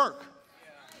not going to work.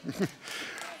 Yeah.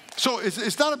 So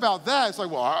it's not about that. It's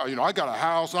like, well, I got a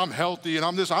house, I'm healthy, and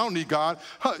I'm this, I don't need God.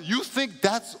 You think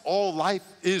that's all life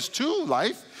is to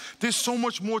life? There's so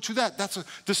much more to that. That's a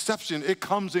deception. It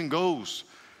comes and goes.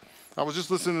 I was just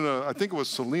listening to, I think it was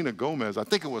Selena Gomez. I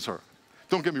think it was her.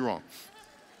 Don't get me wrong.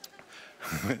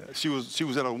 She was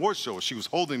at an award show. She was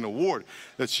holding an award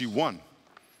that she won.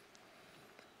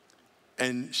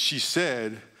 And she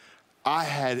said, I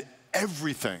had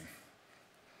everything.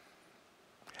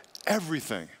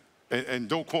 Everything. And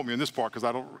don't quote me on this part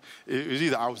because it was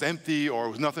either I was empty or it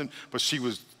was nothing, but she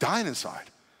was dying inside.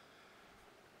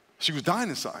 She was dying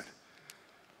inside.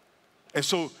 And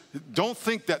so don't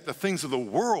think that the things of the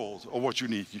world are what you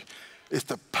need. It's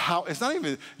the power. It's not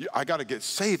even, I got to get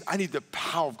saved. I need the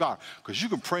power of God because you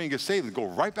can pray and get saved and go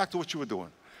right back to what you were doing.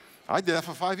 I did that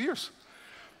for 5 years.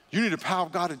 You need the power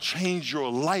of God to change your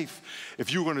life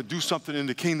if you're going to do something in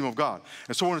the kingdom of God.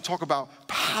 And so I want to talk about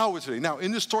power today. Now,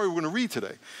 in this story we're going to read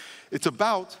today, it's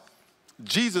about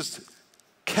Jesus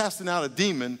casting out a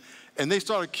demon, and they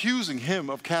start accusing him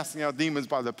of casting out demons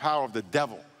by the power of the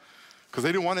devil because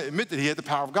they didn't want to admit that he had the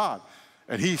power of God.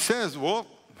 And he says, well,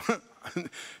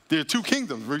 there are 2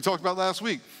 kingdoms we talked about last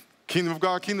week, kingdom of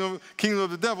God, kingdom of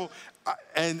the devil.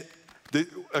 And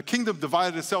A kingdom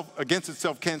divided itself against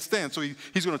itself can't stand. So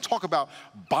he's going to talk about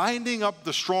binding up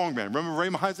the strong man. Remember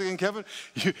Raymond, Isaac, and Kevin?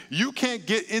 You can't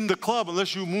get in the club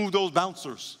unless you move those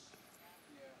bouncers.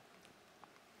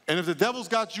 And if the devil's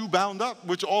got you bound up,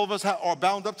 which all of us are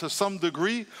bound up to some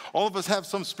degree, all of us have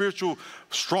some spiritual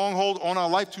stronghold on our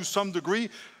life to some degree.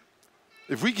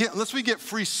 Unless we get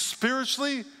free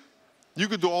spiritually, you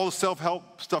could do all the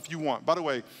self-help stuff you want. By the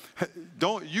way,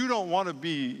 you don't want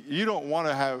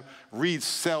to read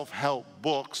self-help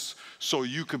books so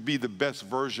you could be the best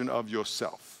version of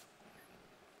yourself.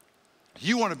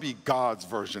 You want to be God's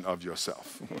version of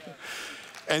yourself.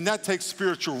 And that takes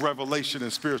spiritual revelation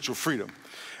and spiritual freedom.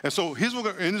 And so here's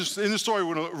what in the story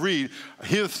we're going to read.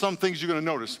 Here's some things you're going to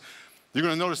notice. You're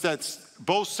going to notice that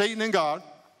both Satan and God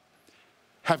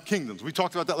have kingdoms. We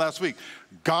talked about that last week.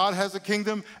 God has a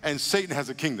kingdom and Satan has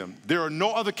a kingdom. There are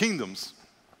no other kingdoms.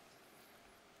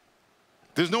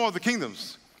 There's no other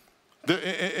kingdoms.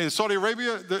 In Saudi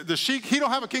Arabia, the sheikh, he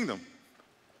don't have a kingdom.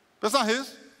 That's not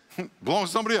his. It belongs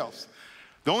to somebody else.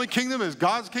 The only kingdom is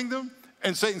God's kingdom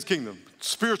and Satan's kingdom,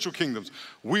 spiritual kingdoms.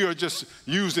 We are just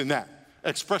used in that,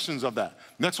 expressions of that.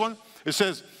 Next one, it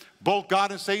says, both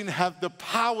God and Satan have the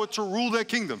power to rule their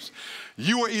kingdoms.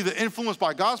 You are either influenced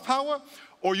by God's power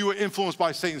or you are influenced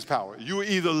by Satan's power. You are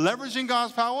either leveraging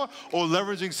God's power or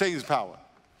leveraging Satan's power.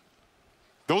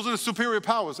 Those are the superior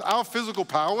powers. Our physical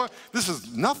power, this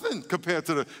is nothing compared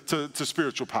to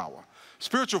spiritual power.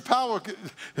 Spiritual power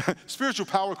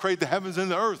created the heavens and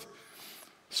the earth.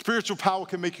 Spiritual power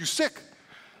can make you sick.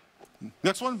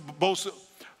 Next one, both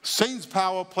Satan's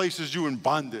power places you in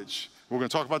bondage. We're going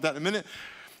to talk about that in a minute.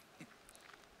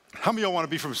 How many of y'all want to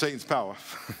be from Satan's power?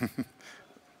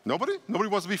 Nobody? Nobody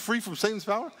wants to be free from Satan's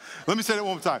power? Let me say that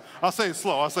one more time. I'll say it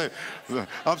slow.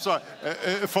 I'm sorry.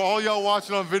 For all y'all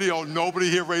watching on video, nobody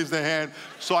here raised their hand.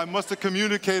 So I must have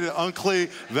communicated unclear.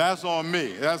 That's on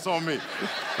me. That's on me.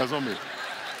 That's on me.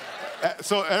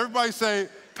 So everybody say,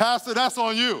 Pastor, that's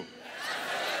on you.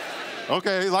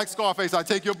 Okay, like Scarface, I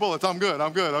take your bullets. I'm good.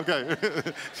 Okay.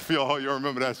 You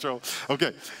remember that show?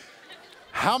 Okay.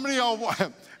 How many of y'all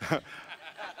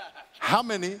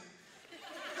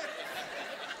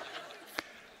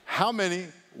How many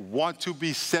want to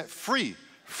be set free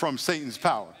from Satan's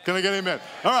power? Can I get an amen?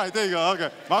 All right, there you go.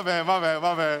 Okay, my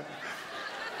bad.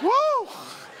 Woo!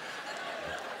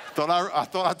 I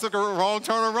thought I took a wrong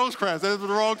turn on Rosecrans. That was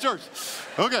the wrong church.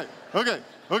 Okay.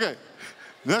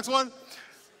 Next one.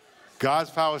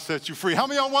 God's power sets you free. How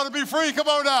many of y'all want to be free? Come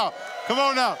on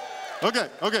now. Okay.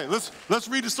 Let's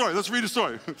read the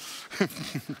story.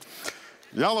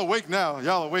 Y'all awake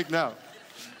now.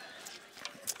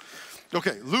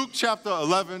 Okay, Luke chapter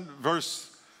 11,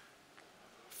 verse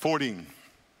 14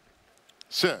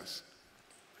 says,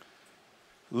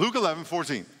 Luke 11,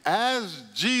 14, as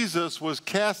Jesus was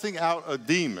casting out a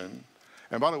demon,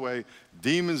 and by the way,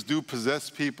 demons do possess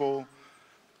people.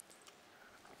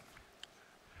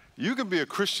 You can be a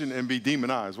Christian and be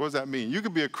demonized. What does that mean? You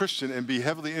can be a Christian and be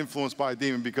heavily influenced by a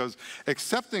demon because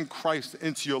accepting Christ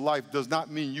into your life does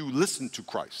not mean you listen to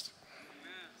Christ.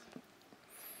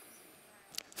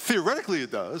 Theoretically,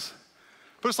 it does,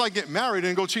 but it's like getting married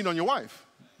and go cheating on your wife.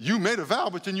 You made a vow,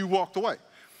 but then you walked away.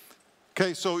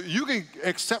 Okay, so you can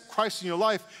accept Christ in your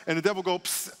life, and the devil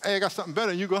goes, hey, I got something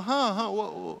better, and you go,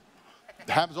 whoa. It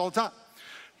happens all the time.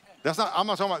 I'm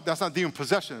not talking about, that's not demon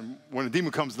possession. When a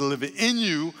demon comes to live in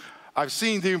you, I've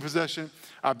seen demon possession.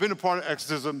 I've been a part of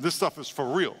exorcism. This stuff is for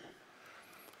real.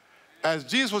 As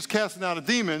Jesus was casting out a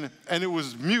demon, and it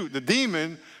was mute, the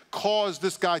demon caused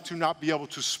this guy to not be able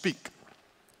to speak.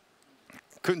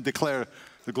 Couldn't declare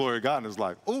the glory of God in his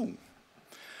life. Ooh.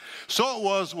 So it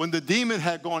was when the demon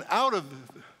had gone out of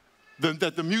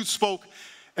that the mute spoke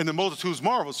and the multitudes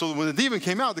marveled. So when the demon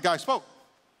came out, the guy spoke.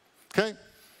 Okay?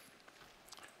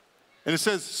 And it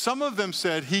says, some of them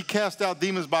said he cast out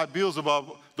demons by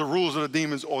Beelzebub, the rulers of the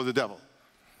demons, or the devil.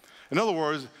 In other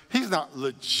words, he's not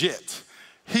legit.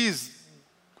 He's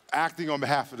acting on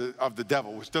behalf of the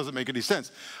devil, which doesn't make any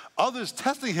sense. Others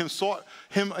testing him sought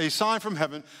him a sign from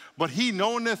heaven, but he,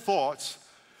 knowing their thoughts,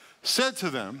 said to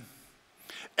them,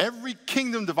 every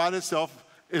kingdom divided itself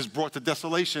is brought to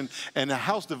desolation, and a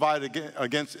house divided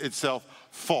against itself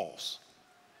falls.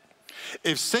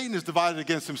 If Satan is divided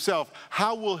against himself,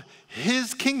 how will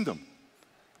his kingdom?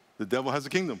 The devil has a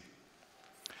kingdom.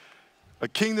 A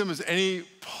kingdom is any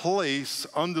place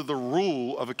under the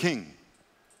rule of a king.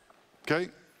 Okay?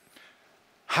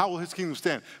 How will his kingdom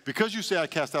stand? Because you say I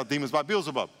cast out demons by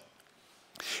Beelzebub.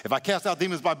 If I cast out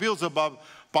demons by Beelzebub,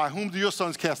 by whom do your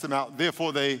sons cast them out?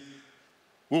 Therefore they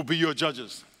will be your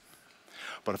judges.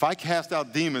 But if I cast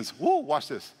out demons, watch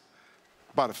this,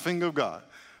 by the finger of God,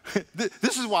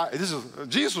 This is why,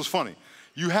 Jesus was funny.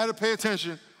 You had to pay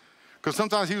attention because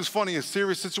sometimes he was funny in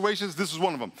serious situations. This is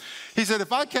one of them. He said,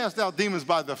 if I cast out demons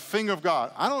by the finger of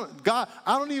God, I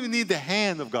don't even need the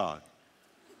hand of God.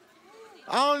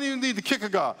 I don't even need the kick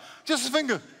of God. Just a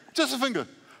finger, just a finger.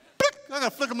 I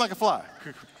gotta flick him like a fly.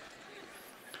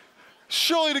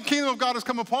 Surely the kingdom of God has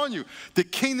come upon you. The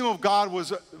kingdom of God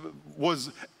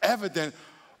was evident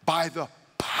by the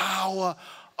power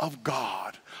of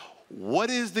God. What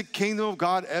is the kingdom of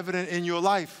God evident in your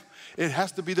life? It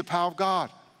has to be the power of God,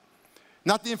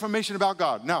 not the information about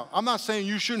God. Now, I'm not saying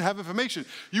you shouldn't have information.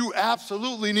 You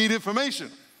absolutely need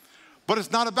information. But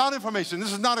it's not about information.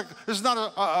 This is not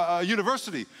a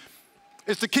university.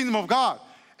 It's the kingdom of God.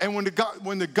 And when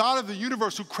the God of the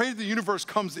universe, who created the universe,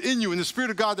 comes in you, and the Spirit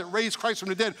of God that raised Christ from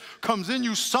the dead comes in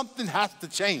you, something has to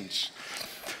change.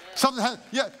 Something has,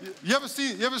 yeah. You ever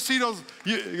see those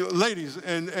ladies,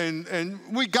 and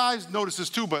we guys notice this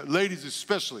too, but ladies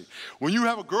especially. When you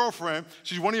have a girlfriend,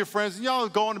 she's one of your friends, and y'all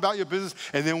going about your business,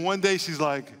 and then one day she's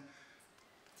like,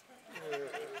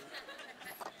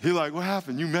 you're like, what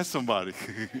happened? You met somebody.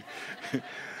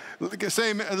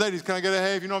 Say, ladies, can I get a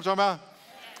hey if you know what I'm talking about?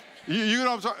 You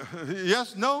know what I'm talking about?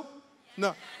 Yes? No?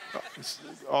 No.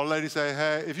 All ladies say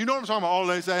hey. If you know what I'm talking about, all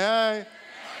ladies say hey.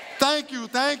 Thank you,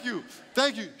 thank you,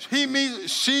 thank you.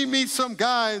 She meets some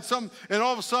guy, and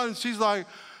all of a sudden she's like,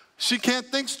 she can't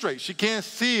think straight. She can't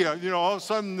see. You know, all of a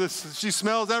sudden she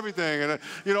smells everything, and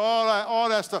you know, all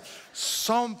that stuff.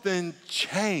 Something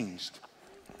changed.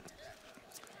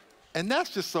 And that's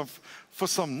just for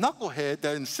some knucklehead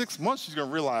that in 6 months she's going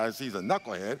to realize he's a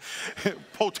knucklehead,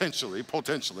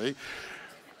 potentially.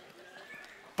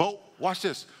 But watch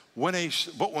this.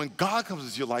 But when God comes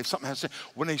into your life, something has to change.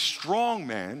 When a strong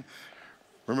man,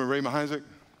 remember Raymond Heinzig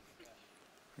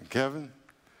and Kevin,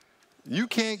 you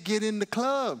can't get in the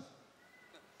club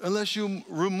unless you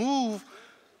remove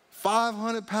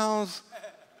 500 pounds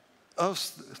of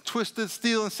twisted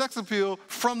steel and sex appeal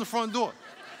from the front door.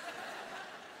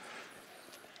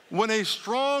 When a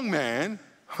strong man,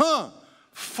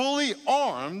 fully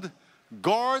armed,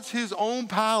 guards his own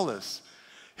palace,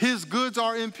 his goods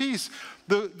are in peace.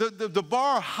 The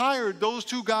bar hired those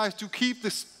two guys to keep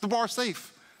the bar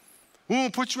safe. We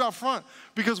won't put you out front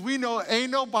because we know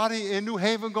ain't nobody in New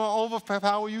Haven going to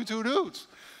overpower you two dudes.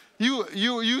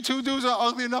 You two dudes are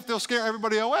ugly enough, they'll scare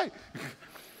everybody away.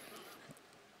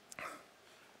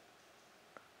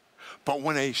 But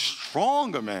when a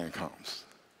stronger man comes,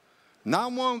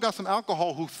 not one got some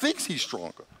alcohol who thinks he's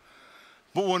stronger,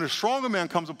 but when a stronger man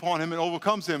comes upon him and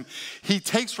overcomes him, he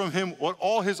takes from him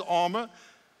all his armor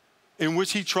in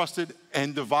which he trusted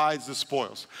and divides the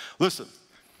spoils. Listen,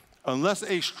 unless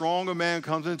a stronger man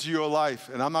comes into your life,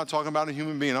 and I'm not talking about a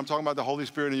human being, I'm talking about the Holy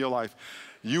Spirit in your life,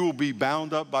 you will be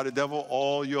bound up by the devil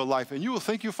all your life, and you will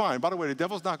think you're fine. By the way, the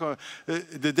devil's not going to,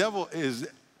 the devil is,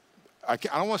 I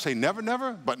don't want to say never,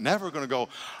 never, but never going to go,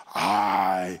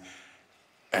 I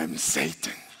am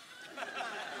Satan.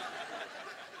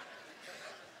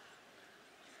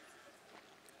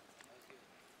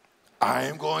 I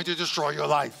am going to destroy your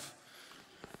life.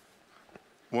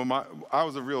 I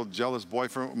was a real jealous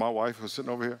boyfriend with my wife who was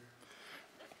sitting over here.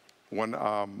 When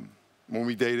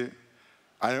we dated,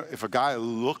 if a guy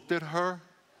looked at her,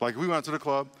 like we went to the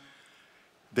club,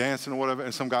 dancing or whatever,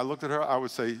 and some guy looked at her, I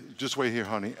would say, just wait here,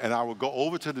 honey. And I would go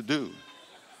over to the dude.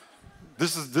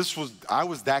 I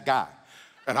was that guy.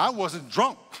 And I wasn't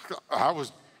drunk. I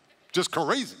was just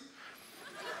crazy.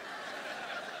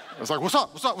 I was like, what's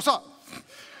up, what's up, what's up?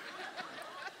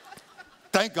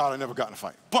 Thank God I never got in a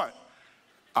fight. But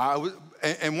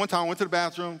and one time I went to the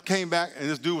bathroom, came back, and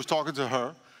this dude was talking to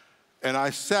her. And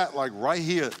I sat like right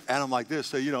here, and I'm like this,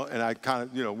 so, you know, and I kind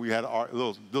of, you know, we had a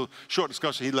little short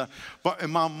discussion. He left. But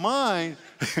in my mind,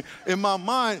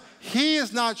 he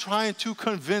is not trying to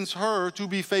convince her to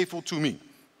be faithful to me.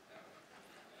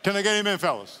 Can I get amen,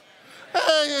 fellas?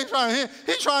 Hey,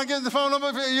 he's trying to get the phone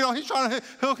number, you know, he's trying to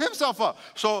hook himself up.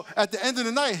 So at the end of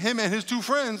the night, him and his two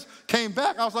friends came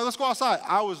back. I was like, let's go outside.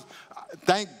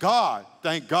 Thank God,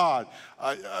 it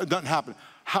doesn't happen.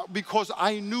 Because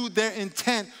I knew their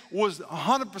intent was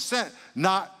 100%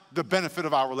 not the benefit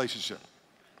of our relationship.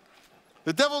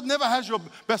 The devil never has your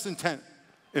best intent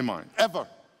in mind, ever,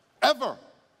 ever,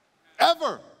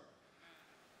 ever.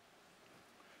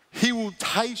 He will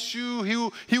entice you. He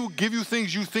will give you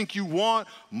things you think you want,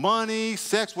 money,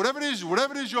 sex, whatever it is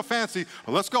your fancy.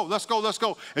 Well, let's go.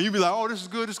 And you'll be like, oh, this is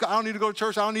good. I don't need to go to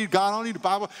church. I don't need God. I don't need the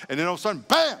Bible. And then all of a sudden,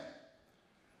 bam!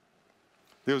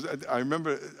 I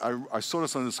remember I saw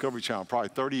this on the Discovery Channel probably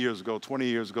 30 years ago, 20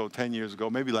 years ago, 10 years ago,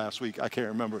 maybe last week. I can't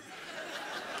remember. It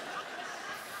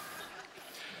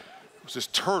was this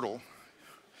turtle.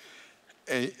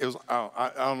 And it was,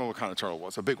 I don't know what kind of turtle it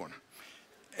was, a big one.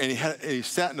 And he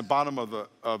sat in the bottom of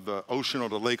the ocean or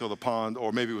the lake or the pond,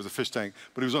 or maybe it was a fish tank,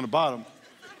 but he was on the bottom.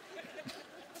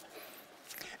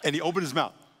 And he opened his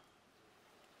mouth.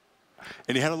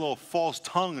 And he had a little false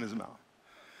tongue in his mouth.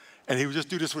 And he would just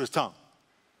do this with his tongue,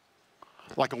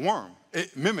 like a worm.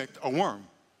 It mimicked a worm.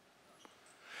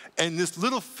 And this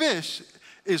little fish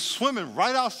is swimming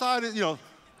right outside it,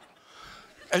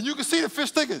 and you can see the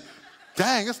fish thinking,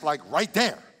 dang, it's like right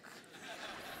there.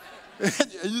 And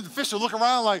the fish will look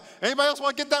around like, anybody else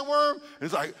want to get that worm?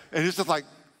 And it's just like,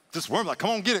 this worm, like, come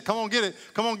on, get it, come on, get it,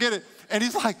 come on, get it. And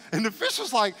he's like, and the fish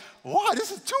was like, why?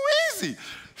 This is too easy.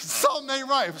 Something ain't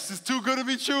right. This is too good to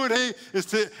be true.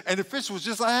 And the fish was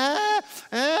just like,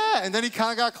 and then he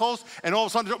kind of got close, and all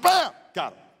of a sudden, bam,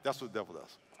 got him. That's what the devil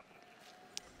does.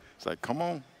 It's like, come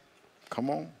on, come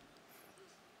on.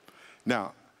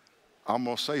 Now, I'm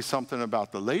going to say something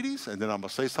about the ladies, and then I'm going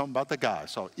to say something about the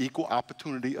guys. So, equal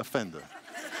opportunity offender.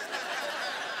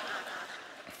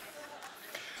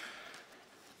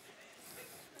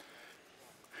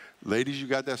 Ladies, you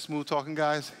got that smooth talking,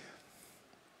 guys?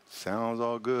 Sounds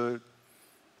all good.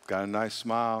 Got a nice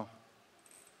smile.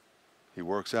 He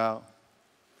works out.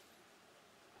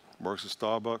 Works at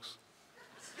Starbucks.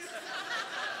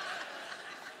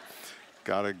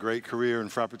 Got a great career in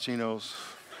Frappuccinos.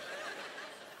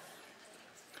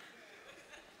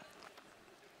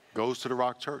 Goes to the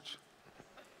Rock Church.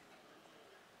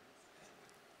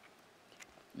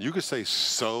 You could say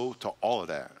so to all of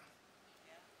that.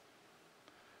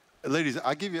 Ladies,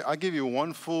 I give you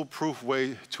one foolproof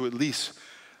way to at least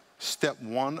step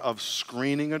one of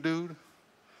screening a dude.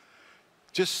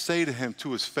 Just say to him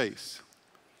to his face,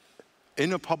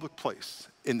 in a public place,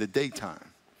 in the daytime,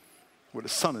 where the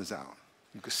sun is out,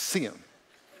 you can see him.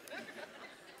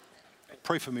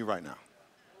 Pray for me right now.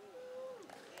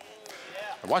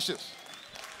 Now watch this.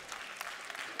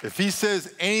 If he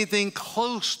says anything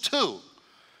close to,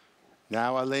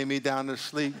 now I lay me down to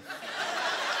sleep.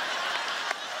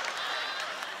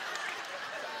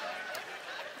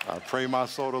 I pray my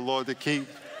soul to the Lord to keep.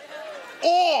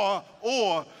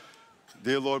 Or,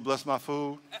 dear Lord, bless my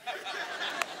food.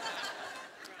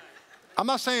 I'm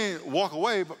not saying walk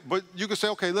away, but you can say,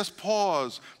 okay, let's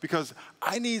pause, because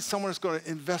I need someone that's going to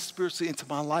invest spiritually into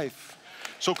my life.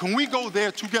 So can we go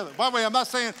there together? By the way, I'm not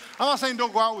saying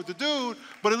don't go out with the dude,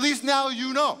 but at least now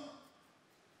you know.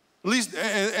 At least,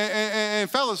 and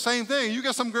fellas, same thing. You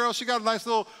get some girl, she got a nice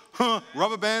little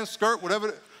rubber band skirt,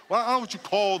 whatever. Well, I don't know what you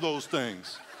call those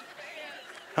things.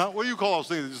 Huh? What do you call those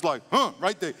things? It's like,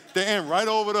 right there. They end right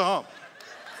over the hump.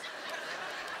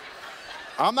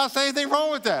 I'm not saying anything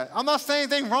wrong with that. I'm not saying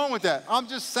anything wrong with that. I'm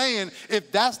just saying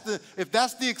if that's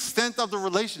the extent of the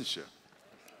relationship,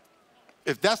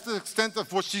 if that's the extent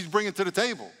of what she's bringing to the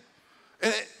table,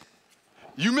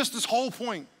 you missed this whole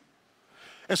point.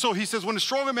 And so he says, when the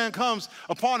stronger man comes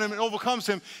upon him and overcomes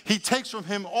him, he takes from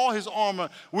him all his armor,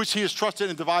 which he has trusted,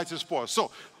 and divides his spoils. So,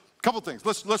 a couple things.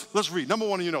 Let's read. Number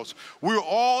one in your notes. We're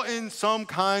all in some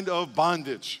kind of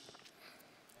bondage.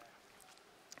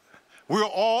 We're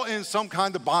all in some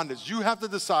kind of bondage. You have to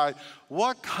decide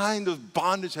what kind of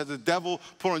bondage has the devil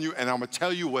put on you. And I'm going to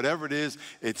tell you, whatever it is,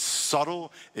 it's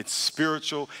subtle, it's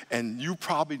spiritual, and you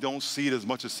probably don't see it as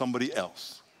much as somebody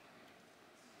else.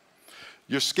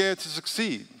 You're scared to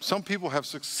succeed. Some people have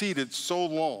succeeded so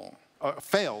long,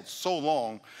 failed so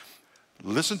long.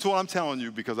 Listen to what I'm telling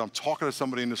you, because I'm talking to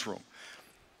somebody in this room,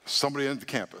 somebody on the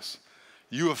campus.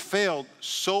 You have failed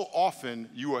so often,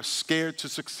 you are scared to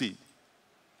succeed.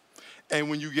 And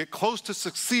when you get close to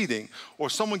succeeding, or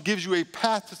someone gives you a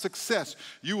path to success,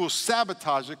 you will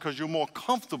sabotage it because you're more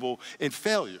comfortable in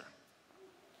failure.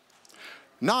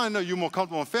 Now I know you're more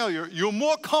comfortable in failure. You're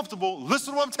more comfortable,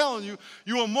 listen to what I'm telling you,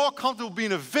 you are more comfortable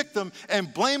being a victim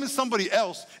and blaming somebody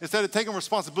else instead of taking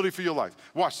responsibility for your life.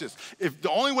 Watch this. If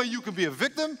the only way you can be a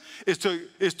victim is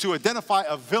to identify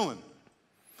a villain.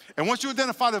 And once you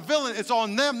identify the villain, it's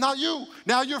on them, not you.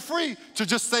 Now you're free to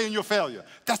just stay in your failure.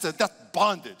 That's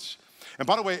bondage. And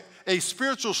by the way, a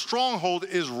spiritual stronghold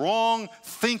is wrong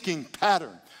thinking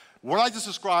pattern. What I just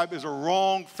described is a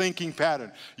wrong thinking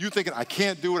pattern. You thinking, I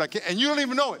can't do it, I can't, and you don't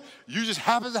even know it. You just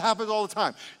happens all the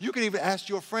time. You can even ask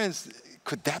your friends,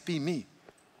 could that be me?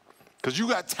 Because you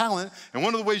got talent, and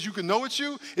one of the ways you can know it's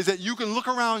you is that you can look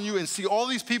around you and see all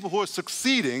these people who are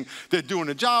succeeding. They're doing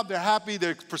a job, they're happy,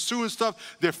 they're pursuing stuff,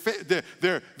 they're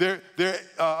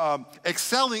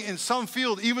excelling in some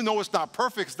field, even though it's not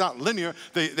perfect, it's not linear.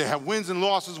 They have wins and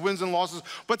losses,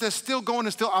 but they're still going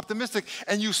and still optimistic.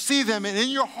 And you see them, and in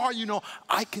your heart you know,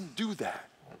 I can do that.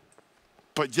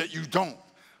 But yet you don't.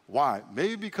 Why?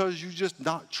 Maybe because you're just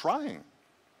not trying.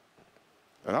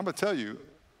 And I'm going to tell you,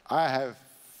 I have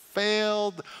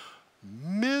failed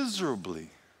miserably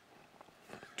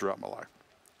throughout my life.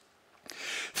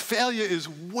 Failure is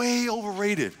way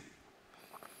overrated.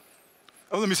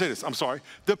 Oh, let me say this, I'm sorry.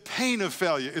 The pain of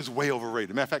failure is way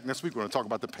overrated. Matter of fact, next week we're going to talk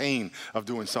about the pain of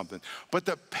doing something. But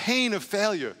the pain of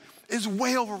failure is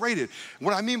way overrated.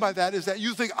 What I mean by that is that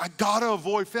you think, I gotta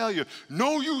avoid failure.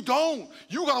 No, you don't.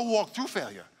 You gotta walk through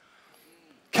failure.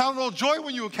 Count it all joy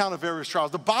when you encounter various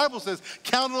trials. The Bible says,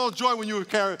 count it all joy when you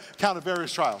encounter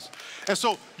various trials. And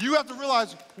so you have to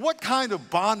realize, what kind of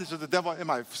bondage of the devil? Am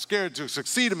I scared to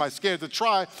succeed? Am I scared to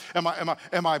try? Am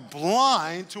I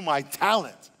blind to my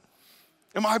talent?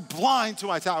 Am I blind to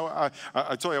my talent?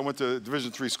 I told you I went to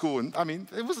Division III school, and I mean,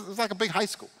 it was like a big high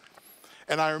school.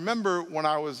 And I remember when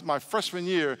I was my freshman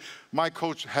year, my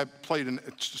coach had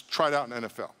tried out in the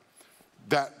NFL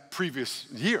that previous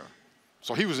year.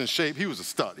 So he was in shape. He was a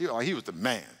stud. He was the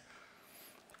man.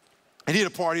 And he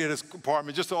had a party at his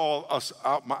apartment, just all us,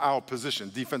 our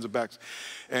position, defensive backs.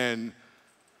 And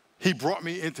he brought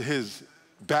me into his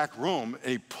back room,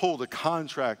 and he pulled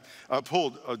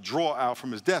pulled a drawer out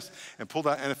from his desk and pulled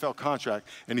out an NFL contract.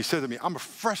 And he said to me, I'm a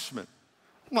freshman.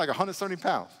 I'm like 170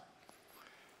 pounds.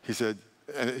 He said,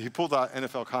 and he pulled out an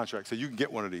NFL contract, said, you can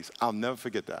get one of these. I'll never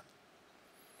forget that.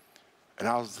 And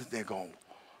I was sitting there going,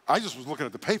 I just was looking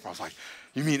at the paper. I was like,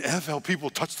 you mean NFL people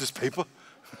touch this paper?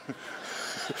 I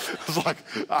was like,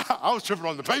 I was tripping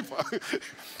on the paper.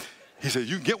 He said,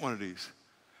 you can get one of these.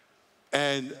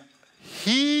 And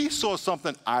he saw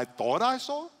something I thought I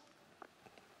saw.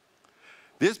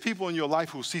 There's people in your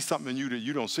life who see something in you that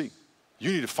you don't see.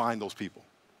 You need to find those people.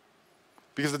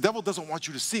 Because the devil doesn't want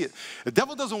you to see it. The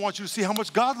devil doesn't want you to see how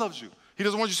much God loves you. He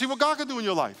doesn't want you to see what God can do in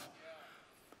your life.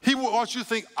 He wants you to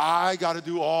think, I got to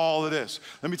do all of this.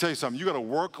 Let me tell you something. You got to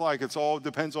work like it all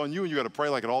depends on you, and you got to pray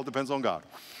like it all depends on God.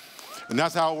 And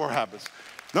that's how it happens.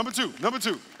 Number two.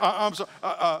 I'm sorry.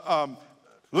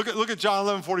 Look at John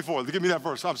 11:44. Give me that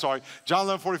verse. I'm sorry. John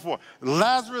 11:44.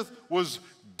 Lazarus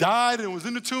died and was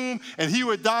in the tomb, and he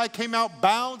who had died came out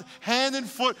bound hand and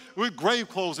foot with grave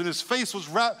clothes, and his face was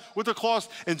wrapped with a cloth.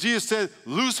 And Jesus said,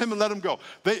 loose him and let him go.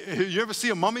 You ever see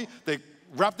a mummy? They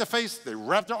wrap their face, they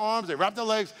wrap their arms, they wrap their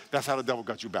legs. That's how the devil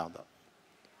got you bound up.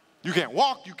 You can't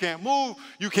walk, you can't move,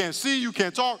 you can't see, you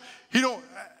can't talk.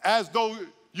 As though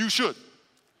you should.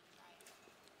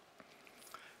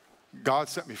 God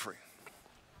set me free.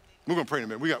 We're going to pray in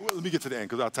a minute. Let me get to the end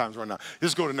because our time's running out.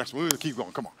 Let's go to the next one. We're going to keep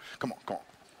going. Come on.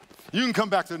 You can come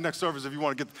back to the next service if you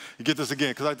want to get this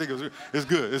again because I think it's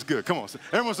good. It's good. Come on.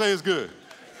 Everyone say it's good.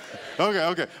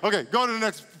 Okay. Go to the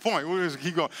next point. We're going to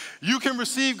keep going. You can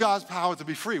receive God's power to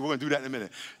be free. We're going to do that in a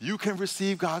minute. You can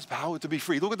receive God's power to be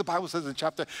free. Look what the Bible says in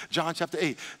John chapter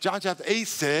 8. John chapter 8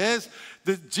 says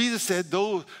that Jesus said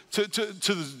to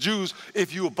the Jews,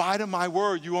 if you abide in my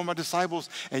word, you are my disciples,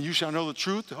 and you shall know the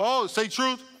truth. Oh, say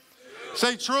truth.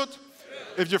 Say truth.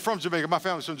 If you're from Jamaica, my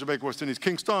family's from Jamaica, West Indies,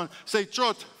 Kingston, say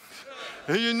truth.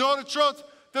 If you know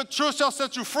the truth shall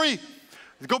set you free.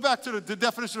 Go back to the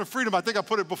definition of freedom. I think I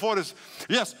put it before this.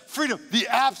 Yes, freedom, the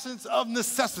absence of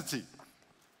necessity.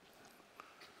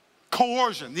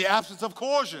 Coercion, the absence of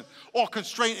coercion or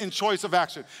constraint in choice of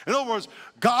action. In other words,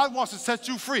 God wants to set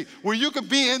you free where you could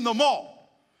be in the mall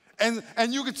and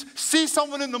you could see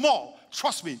someone in the mall.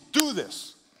 Trust me, do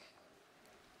this.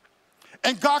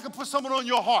 And God can put someone on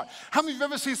your heart. How many of you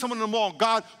have ever seen someone in the mall?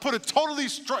 God put a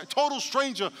total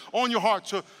stranger on your heart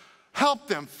to help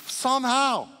them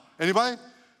somehow. Anybody?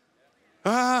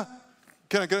 Let's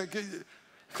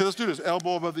do this.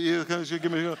 Elbow above the ear.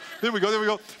 Give me. There we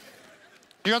go.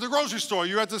 You're at the grocery store.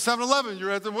 You're at the 7-Eleven. You're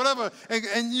at the whatever.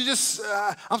 And you just,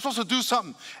 I'm supposed to do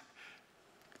something.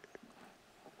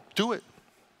 Do it.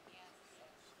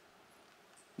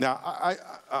 Now,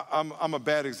 I'm a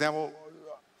bad example.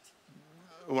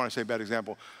 When I say bad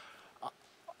example,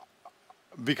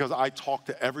 because I talk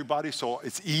to everybody, so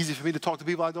it's easy for me to talk to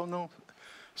people I don't know.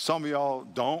 Some of y'all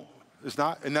don't. It's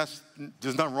not, and there's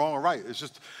nothing wrong or right. It's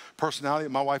just personality.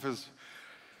 My wife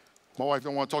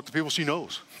don't want to talk to people she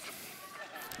knows.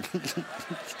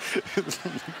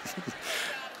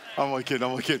 I'm only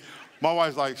kidding. My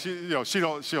wife's like, she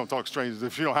don't talk to strangers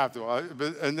if she don't have to.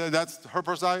 And that's her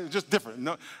personality. It's just different.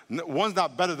 No, one's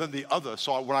not better than the other.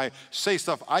 So when I say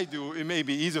stuff I do, it may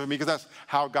be easier for me because that's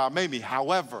how God made me.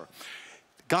 However,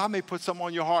 God may put something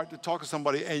on your heart to talk to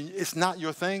somebody and it's not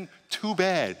your thing. Too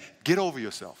bad. Get over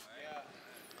yourself.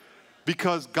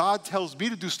 Because God tells me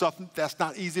to do stuff that's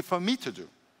not easy for me to do.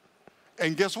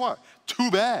 And guess what?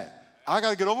 Too bad. I got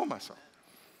to get over myself.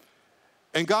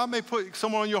 And God may put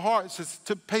someone on your heart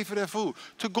to pay for their food,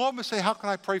 to go up and say, how can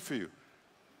I pray for you?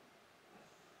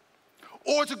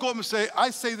 Or to go up and say,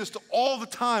 I say this all the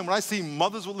time when I see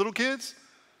mothers with little kids,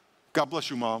 God bless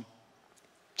you, Mom.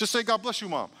 Just say, God bless you,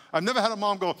 Mom. I've never had a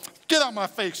mom go, get out my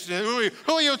face. Who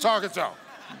are you talking to?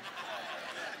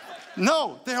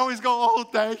 No, they always go, oh,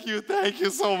 thank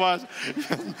you so much.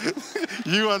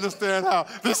 You understand how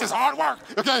this is hard work,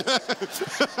 okay?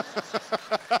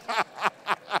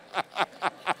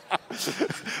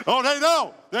 Oh,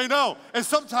 they know. And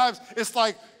sometimes it's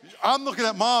like, I'm looking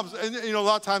at moms, and a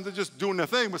lot of times they're just doing their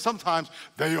thing, but sometimes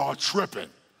they are tripping.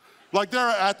 Like they're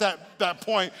at that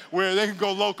point where they can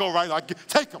go loco, right? Like,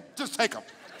 take them, just take them.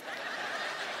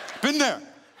 Been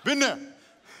there.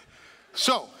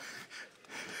 So,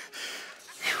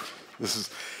 this is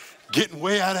getting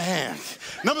way out of hand.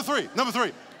 Number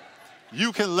three,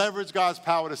 you can leverage God's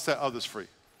power to set others free.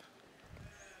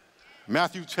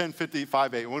 Matthew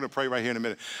 10:55-8. We're going to pray right here in a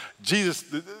minute.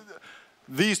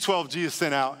 These 12 Jesus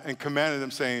sent out and commanded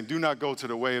them, saying, do not go to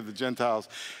the way of the Gentiles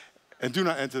and do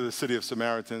not enter the city of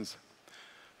Samaritans,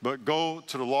 but go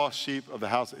to the lost sheep of the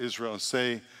house of Israel and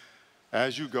say,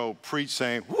 as you go, preach,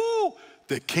 saying, woo,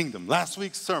 the kingdom. Last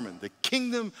week's sermon, the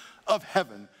kingdom of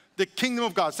heaven, the kingdom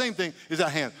of God, same thing, is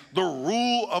at hand. The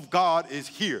rule of God is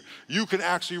here. You can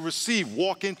actually receive,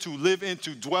 walk into, live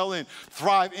into, dwell in,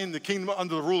 thrive in the kingdom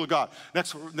under the rule of God.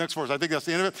 Next verse, I think that's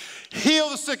the end of it. Heal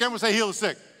the sick. Everyone say, heal the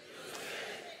sick.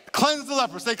 Cleanse the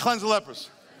lepers. Say, cleanse the lepers.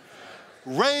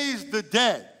 Raise the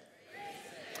dead.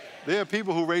 There are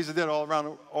people who raise the dead all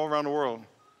around the world.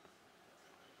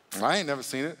 I ain't never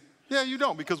seen it. Yeah, you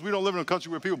don't, because we don't live in a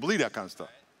country where people believe that kind of stuff.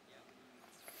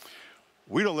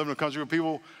 We don't live in a country where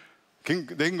people can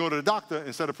go to the doctor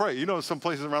instead of pray. Some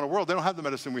places around the world, they don't have the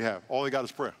medicine we have. All they got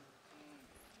is prayer.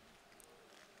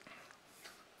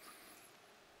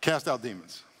 Cast out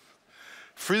demons.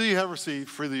 Freely you have received,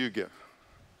 freely you give.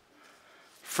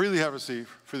 Freely have received,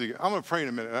 freely give. I'm going to pray in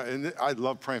a minute, and I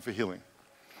love praying for healing.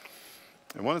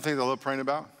 And one of the things I love praying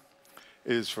about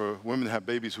is for women to have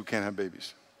babies who can't have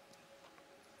babies.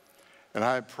 And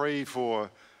I prayed for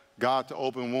God to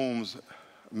open wombs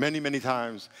many, many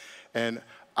times. And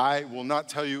I will not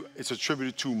tell you it's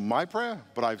attributed to my prayer,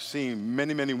 but I've seen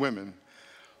many, many women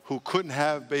who couldn't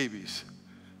have babies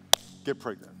get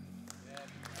pregnant.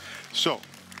 So,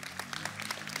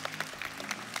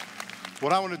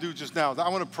 what I want to do just now is I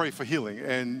want to pray for healing.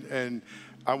 And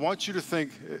I want you to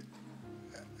think,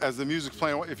 as the music's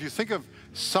playing, if you think of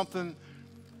something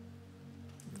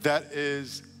that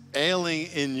is ailing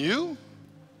in you,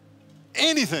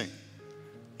 anything,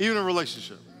 even a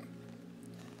relationship,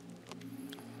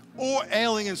 or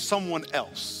ailing in someone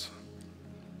else,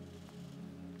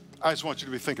 I just want you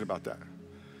to be thinking about that.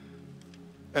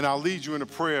 And I'll lead you in a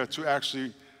prayer to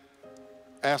actually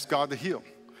ask God to heal.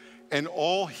 And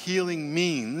all healing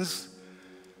means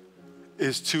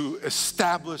is to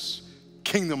establish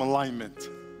kingdom alignment,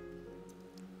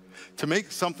 to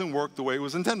make something work the way it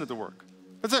was intended to work.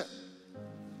 That's it.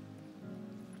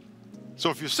 So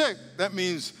if you're sick, that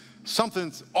means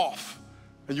something's off,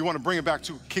 and you want to bring it back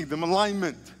to kingdom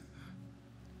alignment.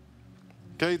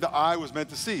 Okay, the eye was meant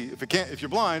to see. If you're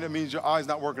blind, that means your eye's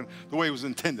not working the way it was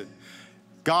intended.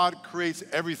 God creates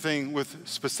everything with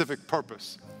specific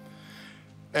purpose.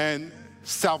 And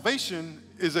salvation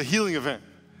is a healing event.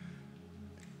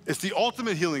 It's the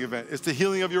ultimate healing event. It's the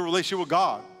healing of your relationship with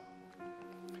God.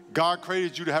 God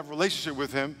created you to have a relationship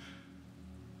with him.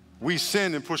 We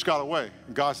sin and push God away.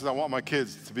 And God says, I want my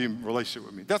kids to be in a relationship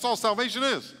with me. That's all salvation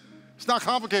is. It's not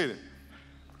complicated.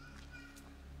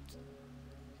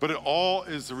 But it all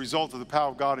is the result of the power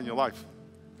of God in your life.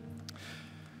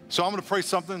 So I'm going to pray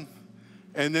something,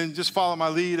 and then just follow my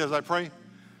lead as I pray.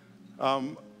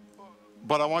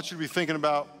 But I want you to be thinking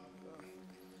about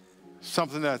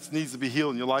something that needs to be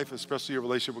healed in your life, especially your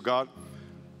relationship with God,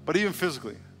 but even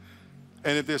physically.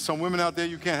 And if there's some women out there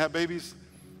you can't have babies,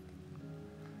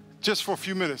 just for a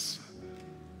few minutes,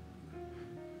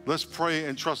 let's pray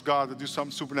and trust God to do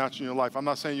something supernatural in your life. I'm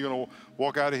not saying you're going to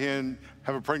walk out of here and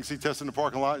have a pregnancy test in the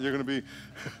parking lot and you're going to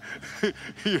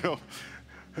be,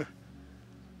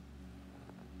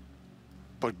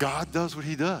 But God does what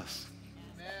he does.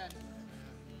 Amen.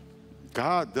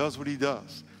 God does what he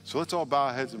does. So let's all bow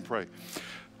our heads and pray.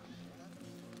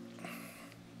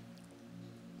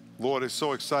 Lord, it's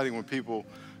so exciting when people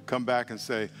come back and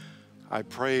say, I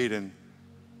prayed and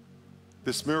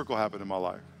this miracle happened in my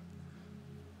life.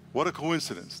 What a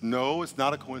coincidence. No, it's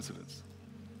not a coincidence.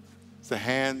 It's the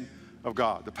hand of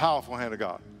God, the powerful hand of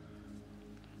God.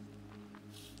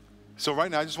 So right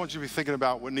now, I just want you to be thinking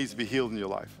about what needs to be healed in your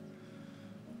life.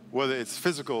 Whether it's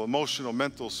physical, emotional,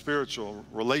 mental, spiritual,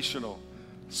 relational,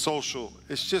 social.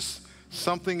 It's just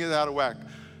something is out of whack.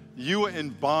 you are in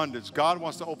bondage. God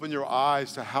wants to open your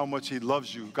eyes to how much he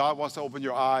loves you. God wants to open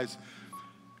your eyes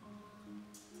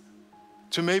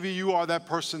to maybe you are that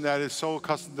person that is so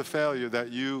accustomed to failure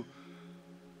that you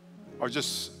are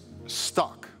just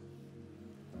stuck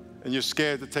and you're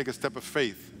scared to take a step of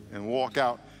faith and walk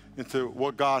out into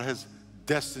what God has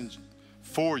destined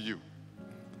for you.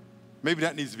 Maybe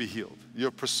that needs to be healed,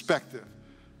 your perspective.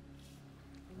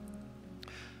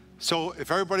 So if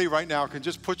everybody right now can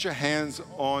just put your hands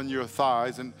on your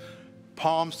thighs and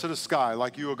palms to the sky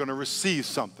like you are going to receive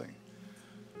something.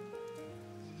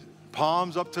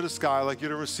 Palms up to the sky like you're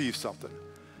to receive something.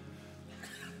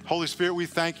 Holy Spirit, we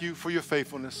thank you for your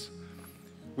faithfulness.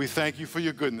 We thank you for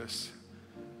your goodness.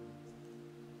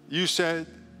 You said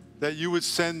that you would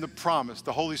send the promise,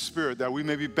 the Holy Spirit, that we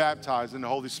may be baptized in the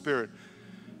Holy Spirit,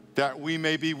 that we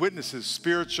may be witnesses,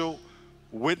 spiritual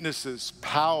witnesses,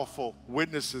 powerful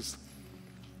witnesses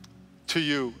to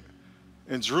you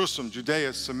in Jerusalem,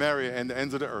 Judea, Samaria, and the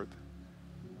ends of the earth.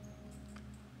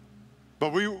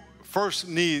 But we first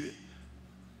need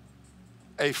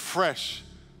a fresh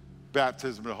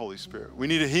baptism of the Holy Spirit. We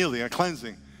need a healing, a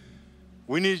cleansing.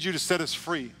 We need you to set us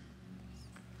free.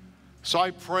 So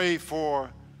I pray for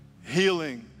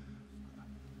healing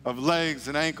of legs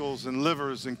and ankles and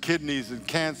livers and kidneys and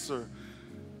cancer,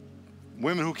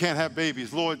 women who can't have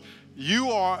babies. Lord,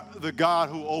 you are the God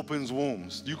who opens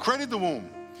wombs. You created the womb.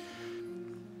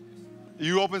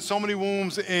 You opened so many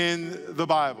wombs in the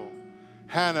Bible.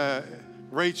 Hannah,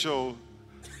 Rachel,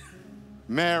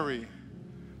 Mary,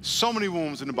 so many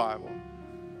wombs in the Bible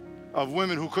of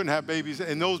women who couldn't have babies,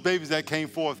 and those babies that came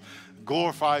forth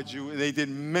glorified you, and they did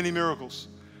many miracles.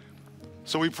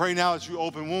 So we pray now that you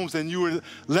open wombs and you would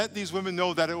let these women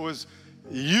know that it was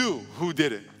you who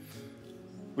did it.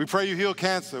 We pray you heal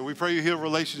cancer. We pray you heal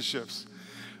relationships.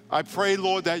 I pray,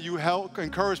 Lord, that you help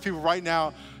encourage people right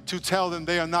now to tell them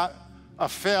they are not a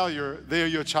failure, they are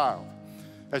your child.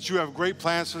 That you have great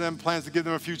plans for them, plans to give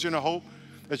them a future and a hope,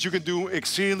 that you can do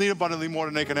exceedingly abundantly more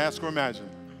than they can ask or imagine.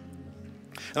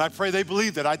 And I pray they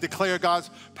believe that. I declare God's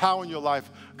power in your life,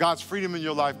 God's freedom in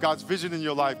your life, God's vision in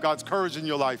your life, God's courage in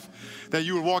your life, that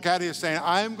you would walk out of here saying,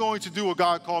 I am going to do what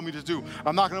God called me to do.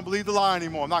 I'm not going to believe the lie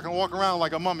anymore. I'm not going to walk around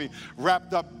like a mummy,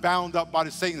 wrapped up, bound up by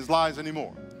Satan's lies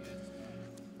anymore.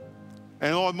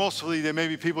 And Lord, mostly there may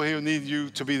be people here who need you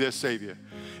to be their Savior.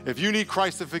 If you need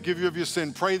Christ to forgive you of your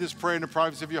sin, pray this prayer in the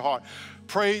privacy of your heart.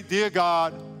 Pray, dear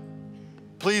God,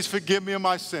 please forgive me of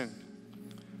my sin.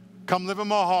 Come live in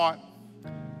my heart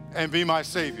and be my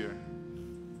Savior.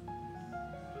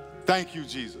 Thank you,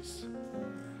 Jesus.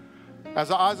 As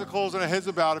our eyes are closed and our heads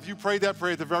are bowed, if you prayed that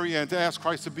prayer at the very end to ask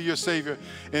Christ to be your Savior,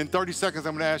 in 30 seconds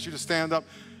I'm going to ask you to stand up.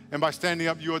 And by standing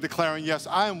up, you are declaring, yes,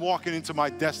 I am walking into my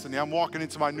destiny. I'm walking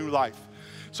into my new life.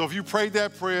 So if you prayed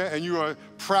that prayer and you are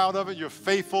proud of it, you're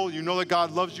faithful, you know that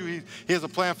God loves you, He has a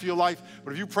plan for your life.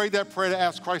 But if you prayed that prayer to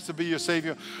ask Christ to be your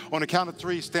Savior, on the count of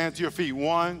 3, stand to your feet.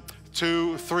 1,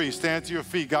 2, 3. Stand to your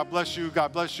feet. God bless you.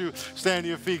 God bless you. Stand to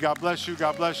your feet. God bless you.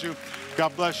 God bless you.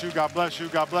 God bless you. God bless you.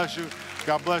 God bless you.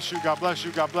 God bless you. God bless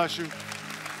you. God bless you.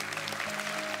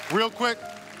 Real quick,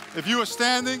 if you are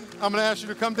standing, I'm going to ask you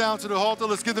to come down to the altar.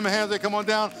 Let's give them a hand as they come on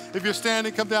down. If you're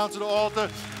standing, come down to the altar.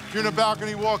 If you're in the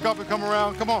balcony, walk up and come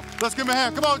around. Come on. Let's give them a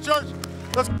hand. Come on, church.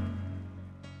 Let's